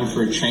it's time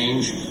for a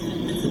change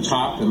at the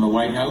top in the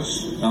White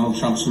House. Donald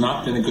Trump's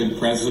not been a good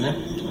president.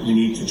 We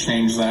need to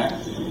change that.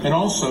 And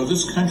also,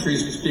 this country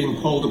is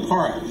being pulled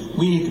apart.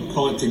 We need to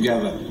pull it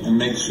together and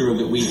make sure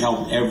that we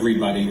help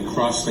everybody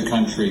across the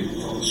country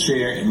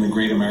share in the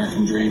great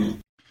American dream.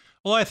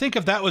 Well, I think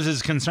if that was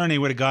his concern, he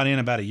would have gone in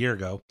about a year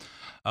ago,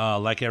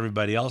 like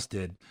everybody else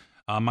did.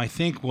 I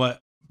think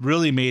what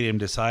really made him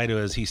decide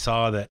was he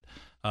saw that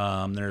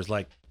there's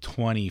like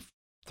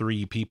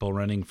 23 people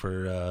running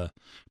for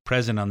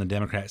president on the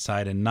Democrat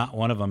side, and not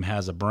one of them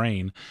has a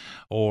brain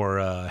or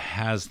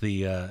has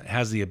the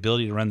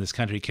ability to run this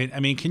country.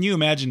 Can you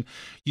imagine?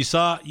 You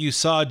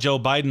saw Joe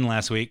Biden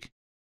last week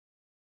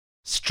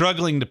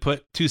struggling to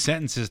put two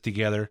sentences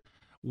together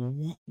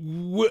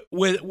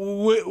without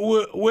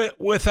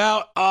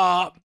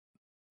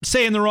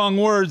saying the wrong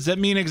words that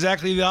mean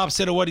exactly the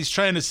opposite of what he's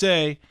trying to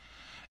say.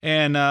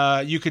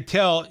 And you could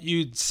tell,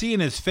 you'd see in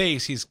his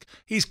face,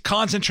 he's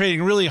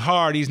concentrating really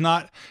hard. He's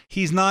not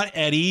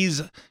at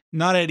ease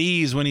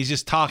when he's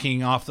just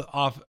talking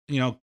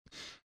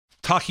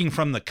talking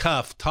from the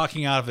cuff,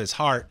 talking out of his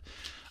heart.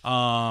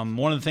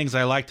 One of the things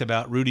I liked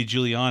about Rudy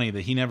Giuliani,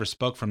 that he never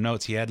spoke from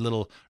notes. He had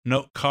little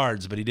note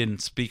cards, but he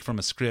didn't speak from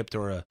a script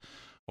or a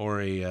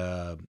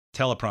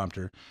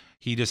teleprompter.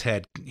 He just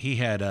had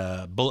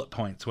bullet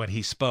points when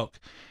he spoke,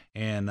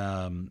 and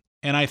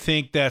I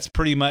think that's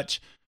pretty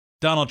much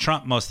Donald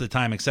Trump most of the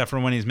time, except for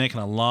when he's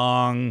making a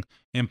long,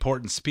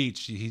 important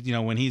speech.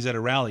 When he's at a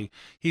rally,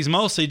 he's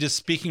mostly just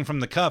speaking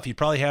from the cuff. He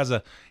probably has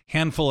a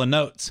handful of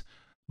notes,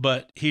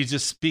 but he's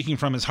just speaking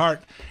from his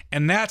heart.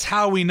 And that's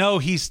how we know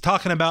he's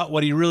talking about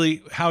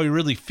how he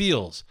really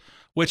feels,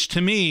 which to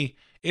me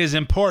is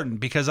important,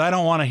 because I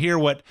don't want to hear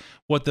what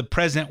the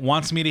president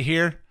wants me to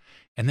hear,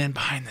 and then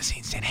behind the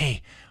scenes saying,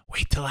 hey,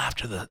 wait till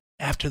after the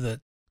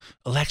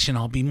election,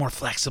 I'll be more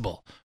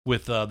flexible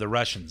with the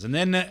Russians. And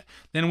then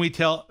we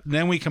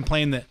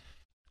complain that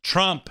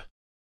Trump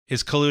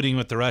is colluding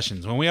with the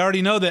Russians, when we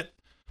already know that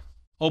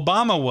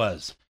Obama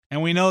was,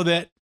 and we know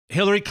that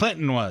Hillary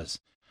Clinton was,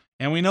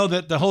 and we know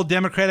that the whole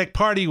Democratic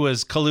Party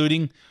was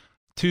colluding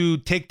to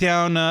take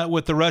down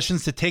with the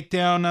Russians to take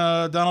down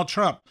Donald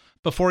Trump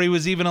before he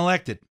was even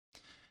elected.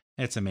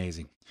 It's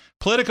amazing.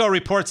 Politico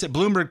reports that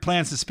Bloomberg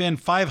plans to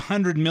spend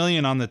 $500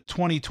 million on the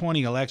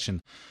 2020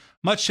 election,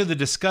 much to the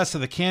disgust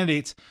of the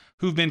candidates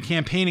who've been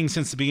campaigning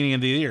since the beginning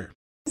of the year.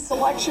 This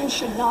election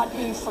should not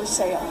be for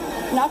sale,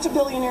 not to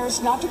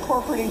billionaires, not to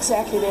corporate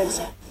executives.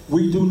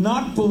 We do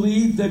not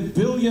believe that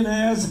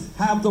billionaires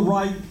have the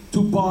right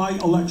to buy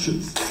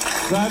elections.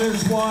 That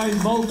is why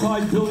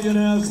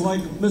multi-billionaires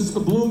like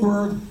Mr.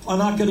 Bloomberg are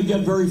not going to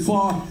get very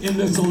far in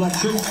this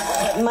election.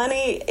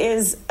 Money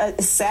is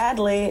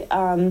sadly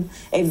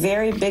a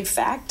very big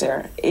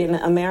factor in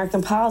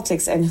American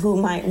politics and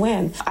who might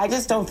win. I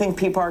just don't think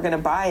people are going to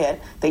buy it,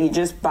 that you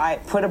just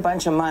put a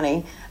bunch of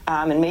money,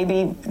 and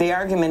maybe the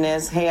argument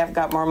is, hey, I've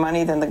got more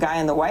money than the guy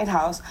in the White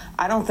House.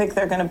 I don't think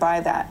they're going to buy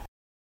that.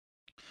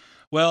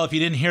 Well, if you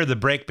didn't hear the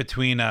break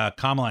between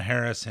Kamala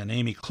Harris and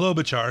Amy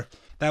Klobuchar,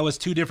 that was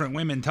two different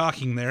women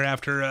talking there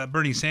after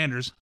Bernie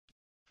Sanders.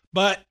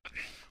 But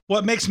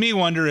what makes me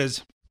wonder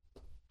is,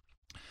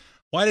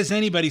 why does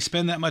anybody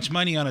spend that much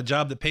money on a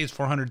job that pays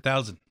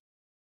 $400,000?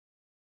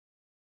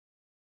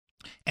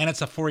 And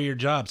it's a 4-year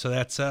job, so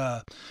that's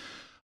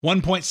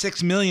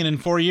 $1.6 million in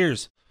 4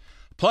 years.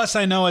 Plus,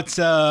 I know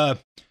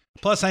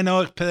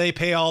they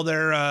pay all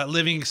their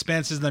living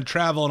expenses and their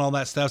travel and all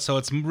that stuff, so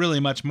it's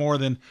really much more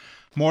than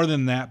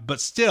that.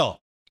 But still,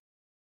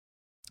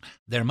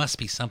 there must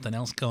be something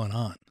else going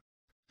on.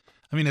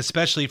 I mean,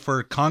 especially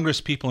for Congress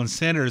people and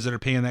senators that are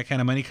paying that kind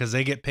of money, because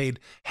they get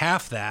paid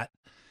half that.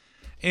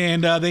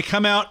 And they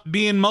come out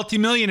being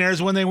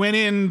multimillionaires when they went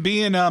in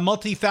being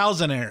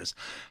multi-thousandaires.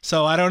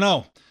 So I don't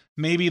know.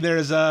 Maybe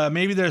there's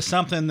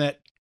something that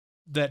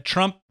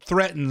Trump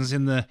threatens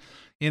in the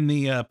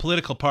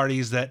political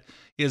parties that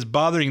is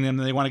bothering them,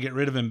 and they want to get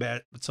rid of him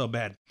so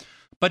bad.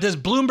 But does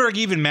Bloomberg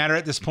even matter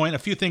at this point? A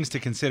few things to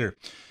consider.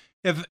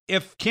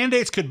 If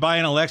candidates could buy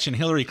an election,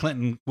 Hillary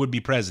Clinton would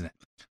be president.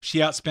 She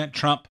outspent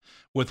Trump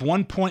with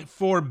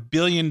 $1.4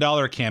 billion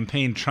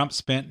campaign. Trump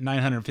spent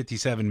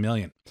 $957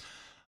 million.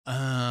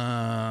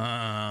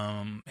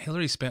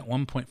 Hillary spent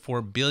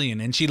 $1.4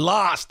 billion and she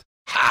lost.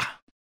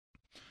 Ha!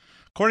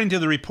 According to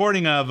the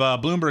reporting of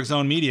Bloomberg's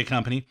own media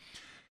company,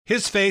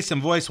 his face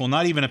and voice will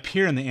not even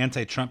appear in the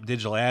anti-Trump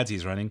digital ads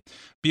he's running,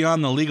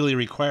 beyond the legally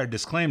required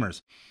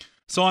disclaimers.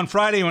 So on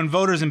Friday, when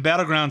voters in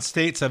battleground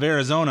states of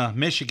Arizona,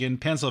 Michigan,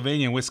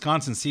 Pennsylvania, and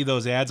Wisconsin see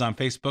those ads on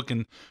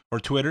Facebook or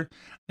Twitter,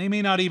 they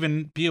may not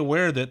even be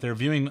aware that they're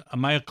viewing a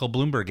Michael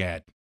Bloomberg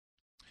ad.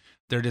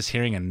 They're just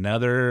hearing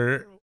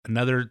another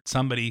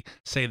somebody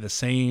say the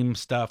same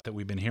stuff that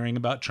we've been hearing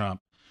about Trump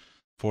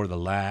for the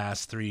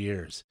last 3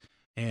 years.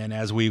 And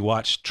as we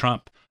watch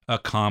Trump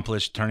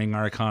accomplish turning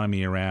our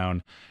economy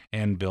around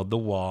and build the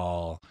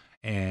wall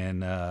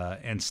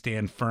and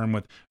stand firm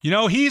with,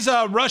 he's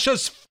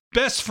Russia's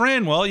best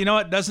friend. Well,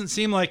 it doesn't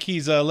seem like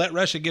he's let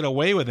Russia get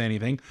away with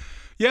anything.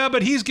 Yeah,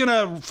 but he's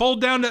gonna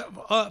fold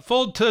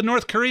to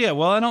North Korea.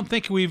 Well, I don't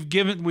think we've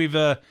given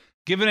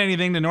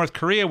anything to North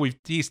Korea.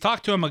 He's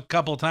talked to him a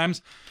couple of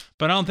times,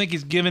 but I don't think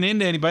he's given in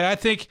to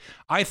anybody.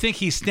 I think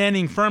he's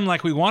standing firm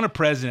like we want a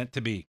president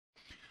to be.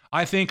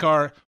 I think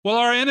our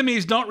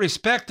enemies don't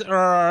respect, or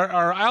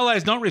our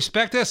allies don't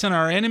respect us, and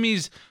our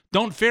enemies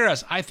don't fear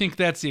us. I think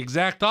that's the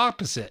exact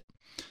opposite.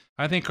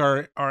 I think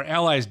our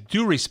allies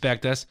do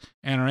respect us,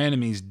 and our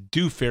enemies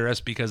do fear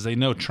us because they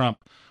know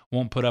Trump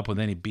won't put up with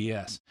any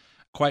BS.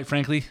 Quite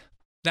frankly,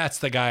 that's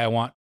the guy I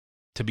want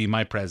to be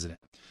my president.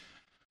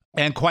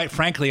 And quite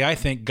frankly, I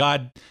think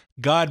God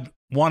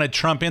wanted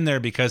Trump in there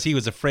because he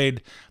was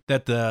afraid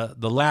that the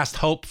last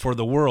hope for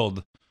the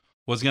world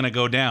was going to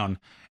go down.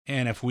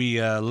 And if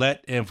we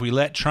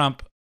let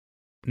Trump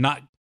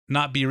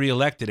not be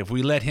reelected, if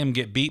we let him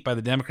get beat by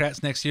the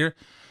Democrats next year,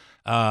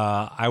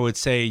 I would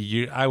say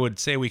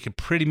we could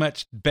pretty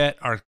much bet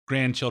our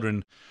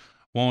grandchildren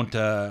won't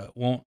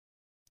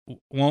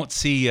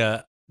see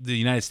the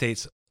United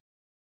States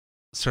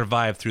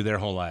survive through their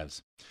whole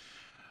lives.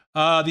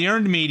 The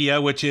earned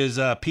media, which is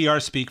PR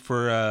speak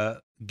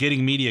for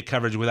getting media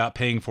coverage without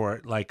paying for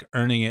it, like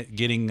earning it,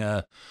 getting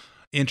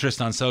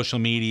interest on social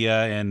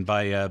media, and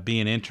by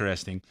being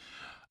interesting.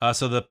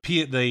 So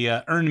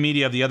the earned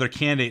media of the other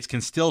candidates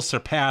can still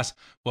surpass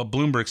what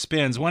Bloomberg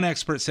spends. One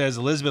expert says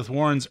Elizabeth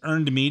Warren's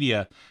earned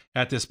media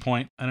at this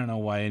point, I don't know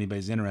why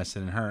anybody's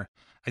interested in her.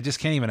 I just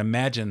can't even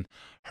imagine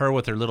her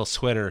with her little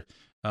sweater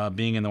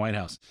being in the White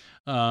House.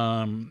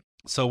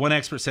 So one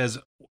expert says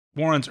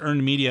Warren's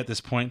earned media at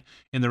this point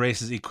in the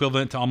race is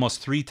equivalent to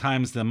almost 3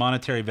 times the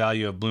monetary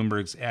value of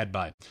Bloomberg's ad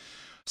buy.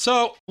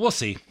 So we'll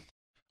see.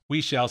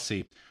 We shall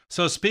see.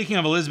 So speaking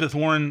of Elizabeth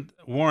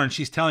Warren,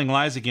 she's telling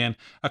lies again.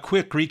 A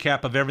quick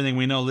recap of everything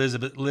we know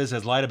Liz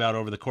has lied about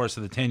over the course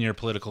of the 10-year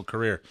political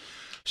career.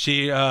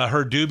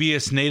 Her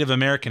dubious Native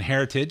American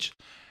heritage,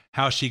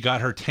 how she got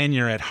her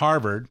tenure at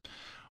Harvard,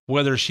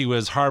 whether she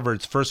was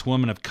Harvard's first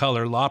woman of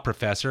color law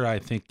professor. I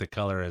think the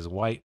color is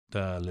white,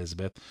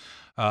 Elizabeth.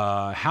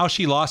 How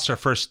she lost her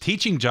first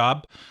teaching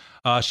job.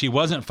 She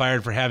wasn't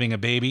fired for having a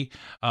baby.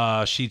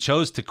 She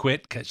chose to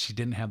quit because she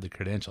didn't have the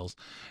credentials.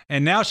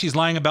 And now she's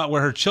lying about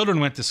where her children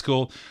went to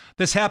school.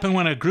 This happened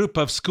when a group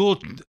of school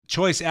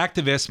choice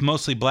activists,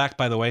 mostly black,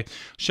 by the way,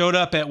 showed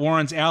up at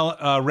Warren's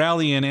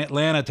rally in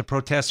Atlanta to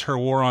protest her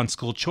war on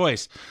school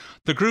choice.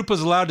 The group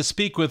was allowed to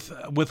speak with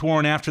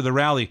Warren after the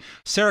rally.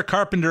 Sarah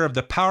Carpenter of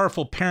the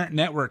Powerful Parent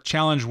Network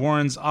challenged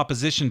Warren's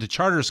opposition to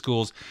charter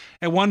schools,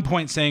 at one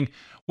point saying,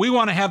 "We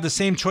want to have the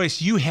same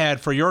choice you had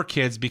for your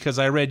kids because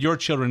I read your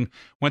children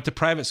went to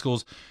private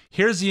schools."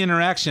 Here's the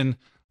interaction.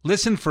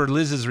 Listen for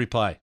Liz's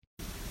reply.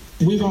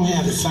 We're going to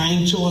have the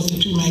same choice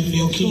that you make for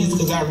your kids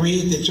because I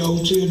read that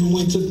your children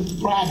went to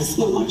private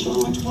school. My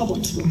children went to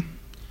public school.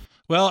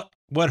 Well,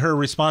 what her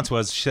response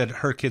was, she said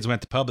her kids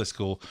went to public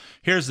school.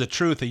 Here's the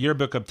truth. A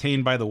yearbook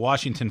obtained by the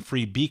Washington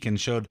Free Beacon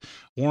showed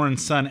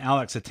Warren's son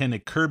Alex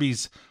attended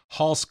Kirby's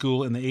Hall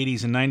School in the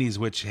 80s and 90s,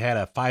 which had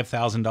a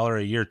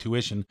 $5,000 a year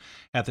tuition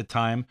at the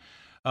time.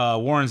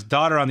 Warren's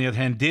daughter, on the other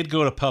hand, did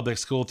go to public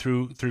school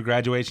through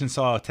graduation,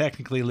 so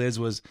technically Liz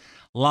was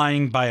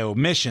lying by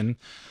omission.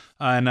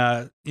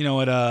 And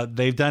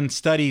they've done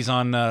studies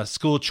on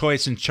school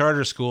choice and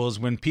charter schools.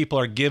 When people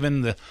are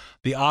given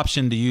the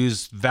option to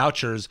use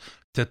vouchers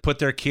to put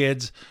their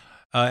kids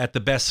at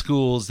the best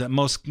schools, that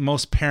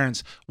most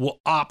parents will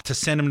opt to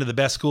send them to the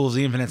best schools,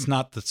 even if it's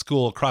not the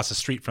school across the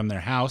street from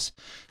their house,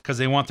 because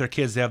they want their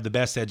kids to have the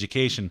best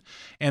education.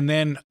 And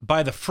then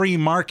by the free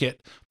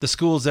market, the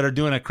schools that are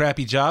doing a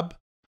crappy job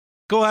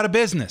go out of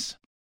business.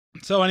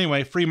 So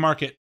anyway, free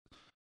market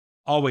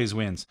always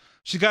wins.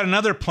 She's got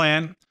another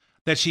plan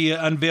that she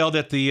unveiled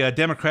at the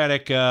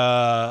Democratic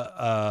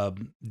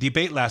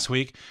debate last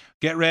week.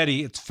 Get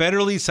ready. It's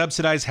federally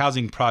subsidized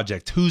housing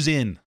project. Who's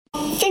in?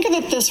 Think of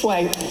it this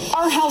way.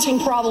 Our housing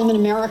problem in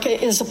America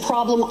is a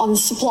problem on the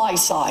supply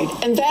side.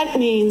 And that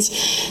means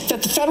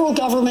that the federal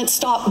government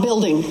stopped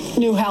building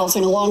new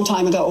housing a long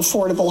time ago,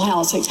 affordable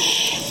housing.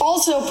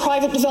 Also,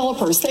 private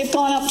developers, they've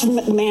gone up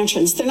to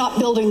mansions. They're not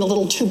building the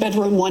little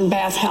 2-bedroom,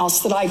 1-bath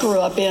house that I grew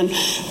up in,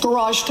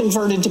 garage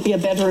converted to be a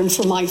bedroom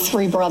for my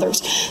 3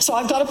 brothers. So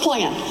I've got a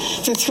plan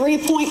for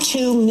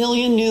 3.2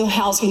 million new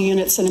housing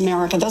units in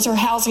America. Those are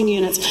housing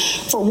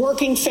units for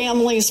working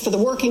families, for the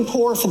working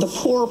poor, for the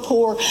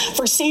poor,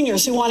 for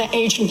seniors who want to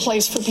age in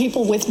place, for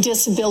people with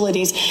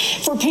disabilities,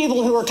 for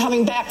people who are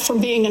coming back from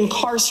being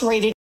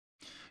incarcerated.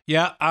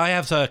 Yeah, I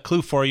have a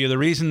clue for you. The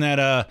reason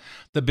that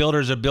the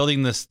builders are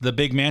building the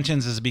big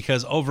mansions is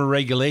because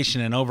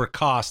over-regulation and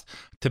over-cost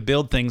to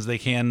build things.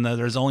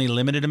 There's only a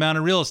limited amount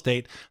of real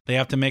estate. They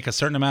have to make a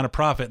certain amount of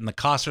profit, and the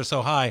costs are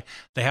so high,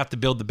 they have to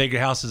build the bigger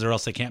houses or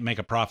else they can't make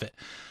a profit.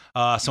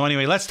 So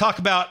anyway, let's talk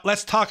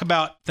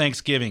about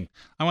Thanksgiving.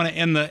 I want to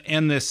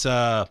end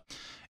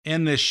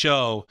this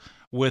show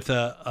with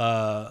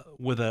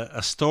a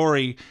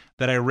story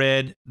that I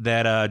read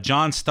that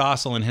John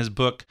Stossel in his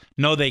book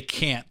No They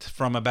Can't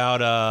from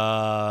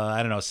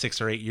about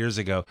 6 or 8 years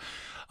ago,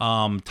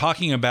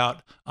 talking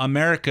about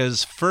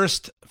America's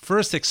first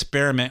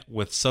experiment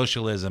with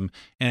socialism,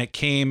 and it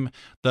came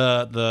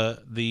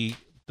the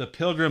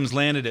Pilgrims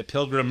landed at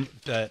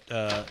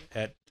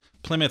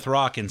Plymouth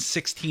Rock in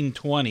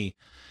 1620,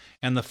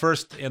 and the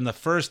first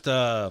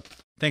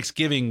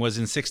Thanksgiving was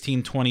in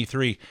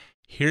 1623.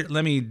 Here,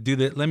 let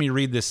me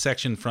read this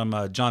section from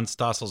John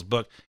Stossel's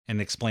book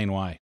and explain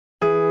why.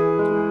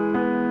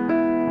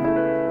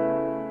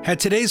 Had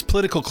today's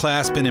political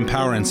class been in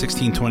power in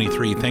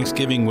 1623,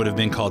 Thanksgiving would have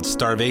been called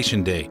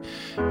Starvation Day.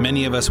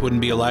 Many of us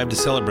wouldn't be alive to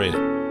celebrate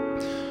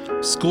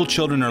it. School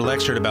children are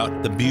lectured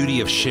about the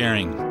beauty of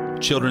sharing.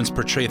 Children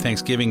portray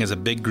Thanksgiving as a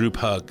big group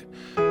hug.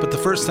 But the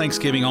first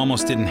Thanksgiving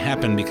almost didn't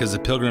happen because the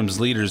Pilgrims'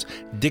 leaders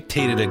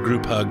dictated a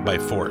group hug by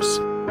force.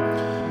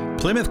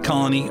 Plymouth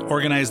Colony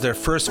organized their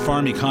first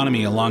farm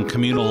economy along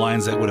communal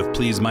lines that would have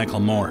pleased Michael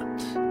Moore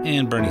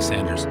and Bernie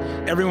Sanders.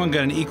 Everyone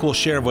got an equal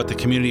share of what the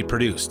community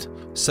produced.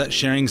 Such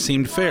sharing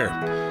seemed fair,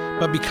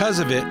 but because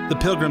of it, the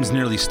Pilgrims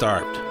nearly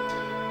starved.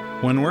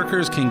 When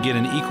workers can get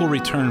an equal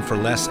return for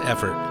less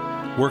effort,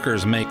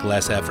 workers make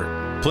less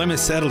effort.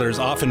 Plymouth settlers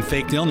often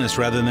faked illness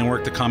rather than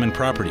work the common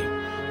property.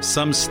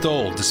 Some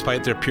stole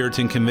despite their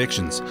Puritan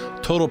convictions.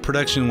 Total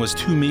production was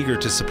too meager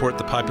to support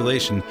the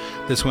population.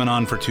 This went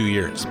on for 2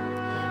 years.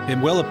 It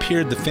well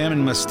appeared the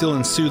famine must still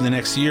ensue the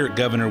next year,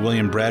 Governor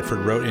William Bradford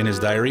wrote in his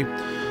diary.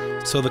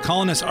 So the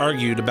colonists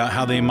argued about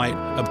how they might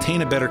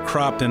obtain a better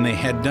crop than they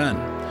had done,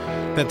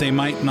 that they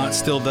might not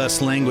still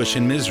thus languish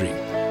in misery.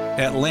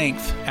 At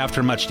length,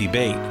 after much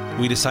debate,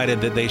 we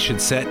decided that they should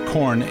set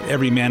corn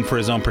every man for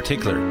his own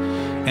particular,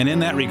 and in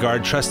that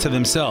regard trust to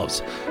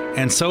themselves,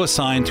 and so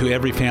assign to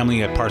every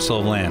family a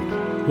parcel of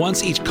land.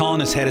 Once each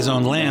colonist had his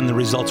own land, the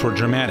results were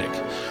dramatic.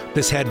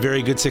 This had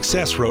very good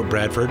success, wrote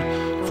Bradford,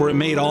 for it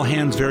made all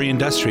hands very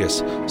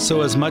industrious,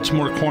 so as much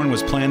more corn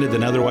was planted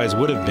than otherwise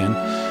would have been.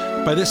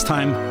 By this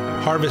time,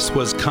 harvest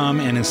was come,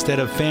 and instead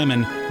of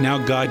famine, now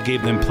God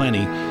gave them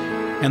plenty,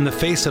 and the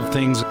face of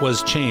things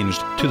was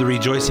changed to the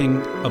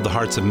rejoicing of the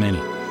hearts of many.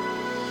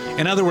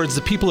 In other words,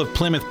 the people of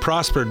Plymouth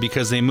prospered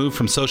because they moved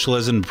from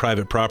socialism to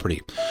private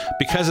property.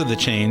 Because of the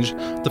change,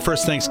 the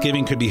first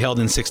Thanksgiving could be held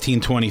in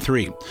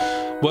 1623.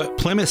 What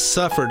Plymouth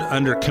suffered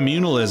under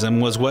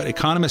communalism was what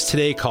economists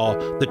today call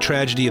the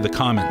tragedy of the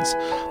commons.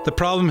 The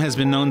problem has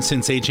been known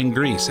since ancient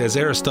Greece. As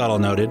Aristotle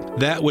noted,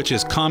 that which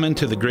is common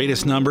to the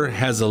greatest number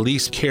has the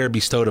least care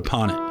bestowed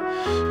upon it.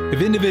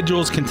 If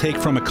individuals can take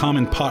from a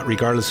common pot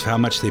regardless of how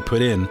much they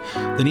put in,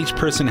 then each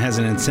person has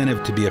an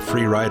incentive to be a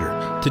free rider,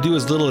 to do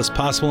as little as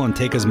possible and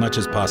take as much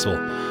as possible,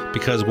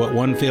 because what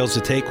one fails to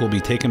take will be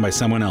taken by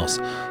someone else.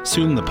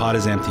 Soon the pot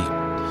is empty.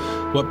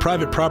 What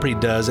private property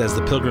does, as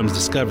the Pilgrims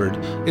discovered,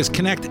 is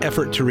connect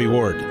effort to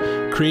reward,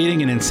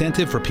 creating an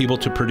incentive for people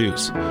to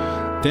produce.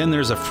 Then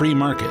there's a free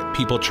market.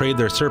 People trade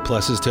their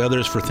surpluses to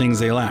others for things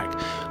they lack.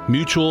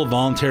 Mutual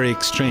voluntary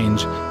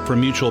exchange for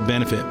mutual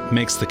benefit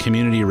makes the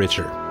community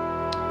richer.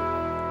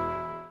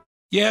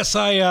 Yes,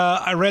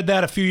 I read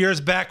that a few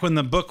years back when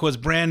the book was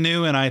brand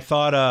new, and I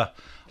thought,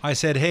 I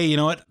said, hey, you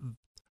know what?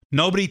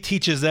 Nobody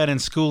teaches that in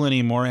school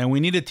anymore, and we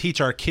need to teach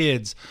our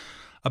kids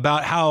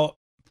about how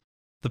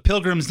the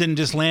Pilgrims didn't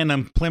just land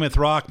on Plymouth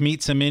Rock,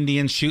 meet some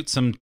Indians, shoot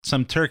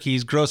some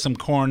turkeys, grow some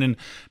corn, and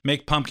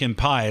make pumpkin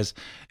pies.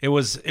 It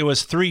was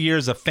 3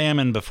 years of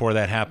famine before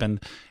that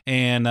happened,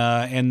 and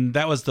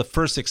that was the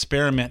first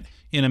experiment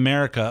in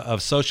America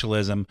of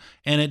socialism,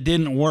 and it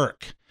didn't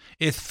work.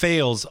 It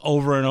fails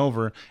over and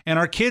over. And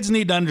our kids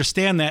need to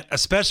understand that,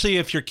 especially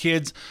if your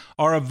kids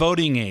are of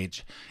voting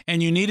age.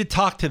 And you need to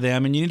talk to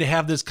them, and you need to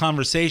have this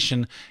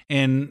conversation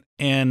and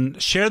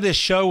share this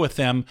show with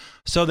them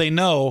so they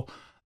know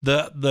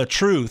the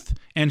truth,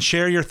 and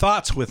share your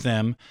thoughts with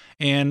them.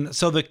 And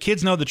so the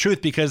kids know the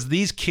truth, because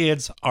these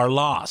kids are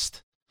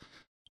lost.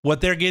 What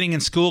they're getting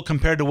in school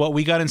compared to what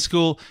we got in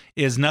school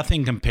is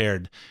nothing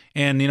compared.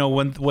 And, you know,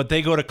 what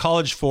they go to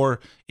college for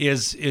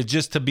is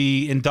just to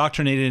be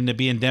indoctrinated into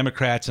being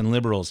Democrats and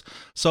liberals.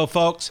 So,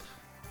 folks,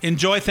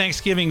 enjoy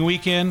Thanksgiving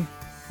weekend.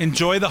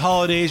 Enjoy the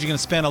holidays. You're going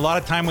to spend a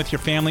lot of time with your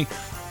family.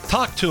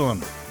 Talk to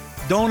them.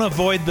 Don't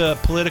avoid the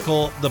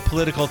political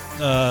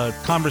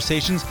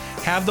conversations.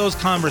 Have those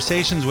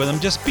conversations with them.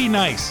 Just be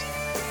nice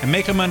and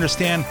make them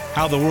understand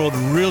how the world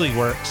really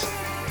works,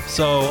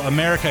 so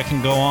America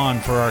can go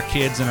on for our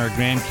kids and our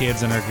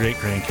grandkids and our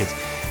great-grandkids.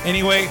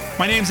 Anyway,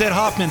 my name's Ed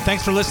Hoffman.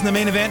 Thanks for listening to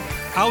Main Event.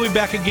 I'll be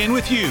back again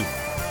with you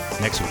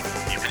next week.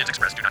 The opinions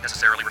expressed do not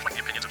necessarily reflect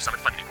the opinions of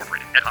Summit Funding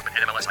Incorporated. Ed Hoffman,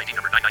 NMLS ID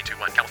number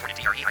 9921, California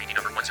DRE ID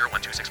number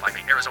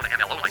 1012658, Arizona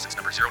MLO license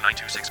number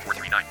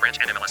 0926439, branch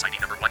NMLS ID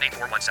number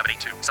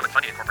 1841782, Summit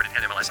Funding Incorporated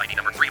NMLS ID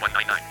number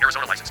 3199,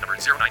 Arizona license number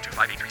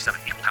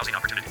 0925837, equal housing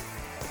opportunity.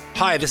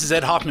 Hi, this is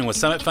Ed Hoffman with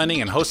Summit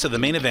Funding and host of The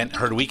Main Event,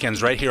 heard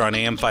weekends right here on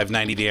AM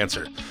 590 The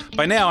Answer.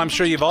 By now, I'm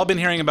sure you've all been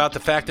hearing about the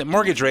fact that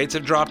mortgage rates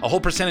have dropped a whole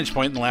percentage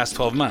point in the last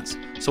 12 months.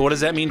 So what does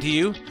that mean to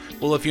you?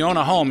 Well, if you own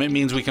a home, it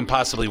means we can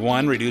possibly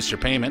 1, reduce your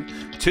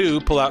payment, 2,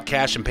 pull out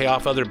cash and pay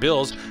off other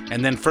bills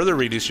and then further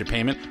reduce your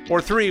payment,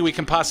 or 3, we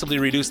can possibly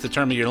reduce the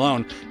term of your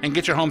loan and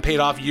get your home paid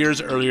off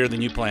years earlier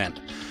than you planned.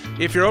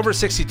 If you're over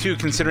 62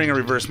 considering a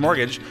reverse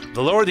mortgage,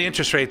 the lower the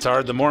interest rates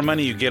are, the more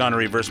money you get on a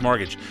reverse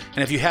mortgage.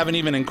 And if you haven't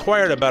even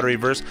inquired about a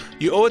reverse,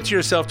 you owe it to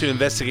yourself to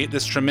investigate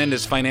this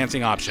tremendous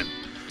financing option.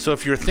 So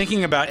if you're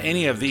thinking about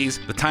any of these,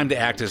 the time to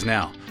act is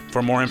now.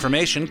 For more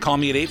information, call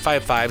me at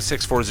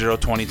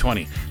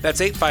 855-640-2020.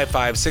 That's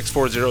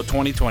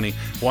 855-640-2020.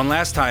 One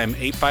last time,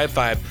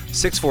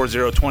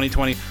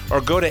 855-640-2020.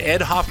 Or go to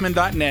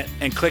edhoffman.net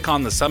and click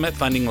on the Summit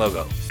Funding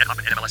logo. Ed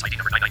Hoffman, NMLS ID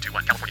number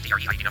 9921, California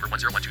DRE ID number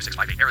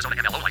 1012658, Arizona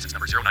MLO license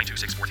number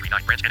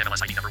 0926439, branch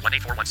NMLS ID number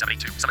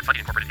 1841782, Summit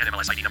Funding Incorporated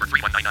NMLS ID number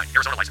 3199,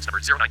 Arizona license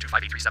number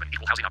 0925837,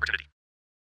 equal housing opportunity.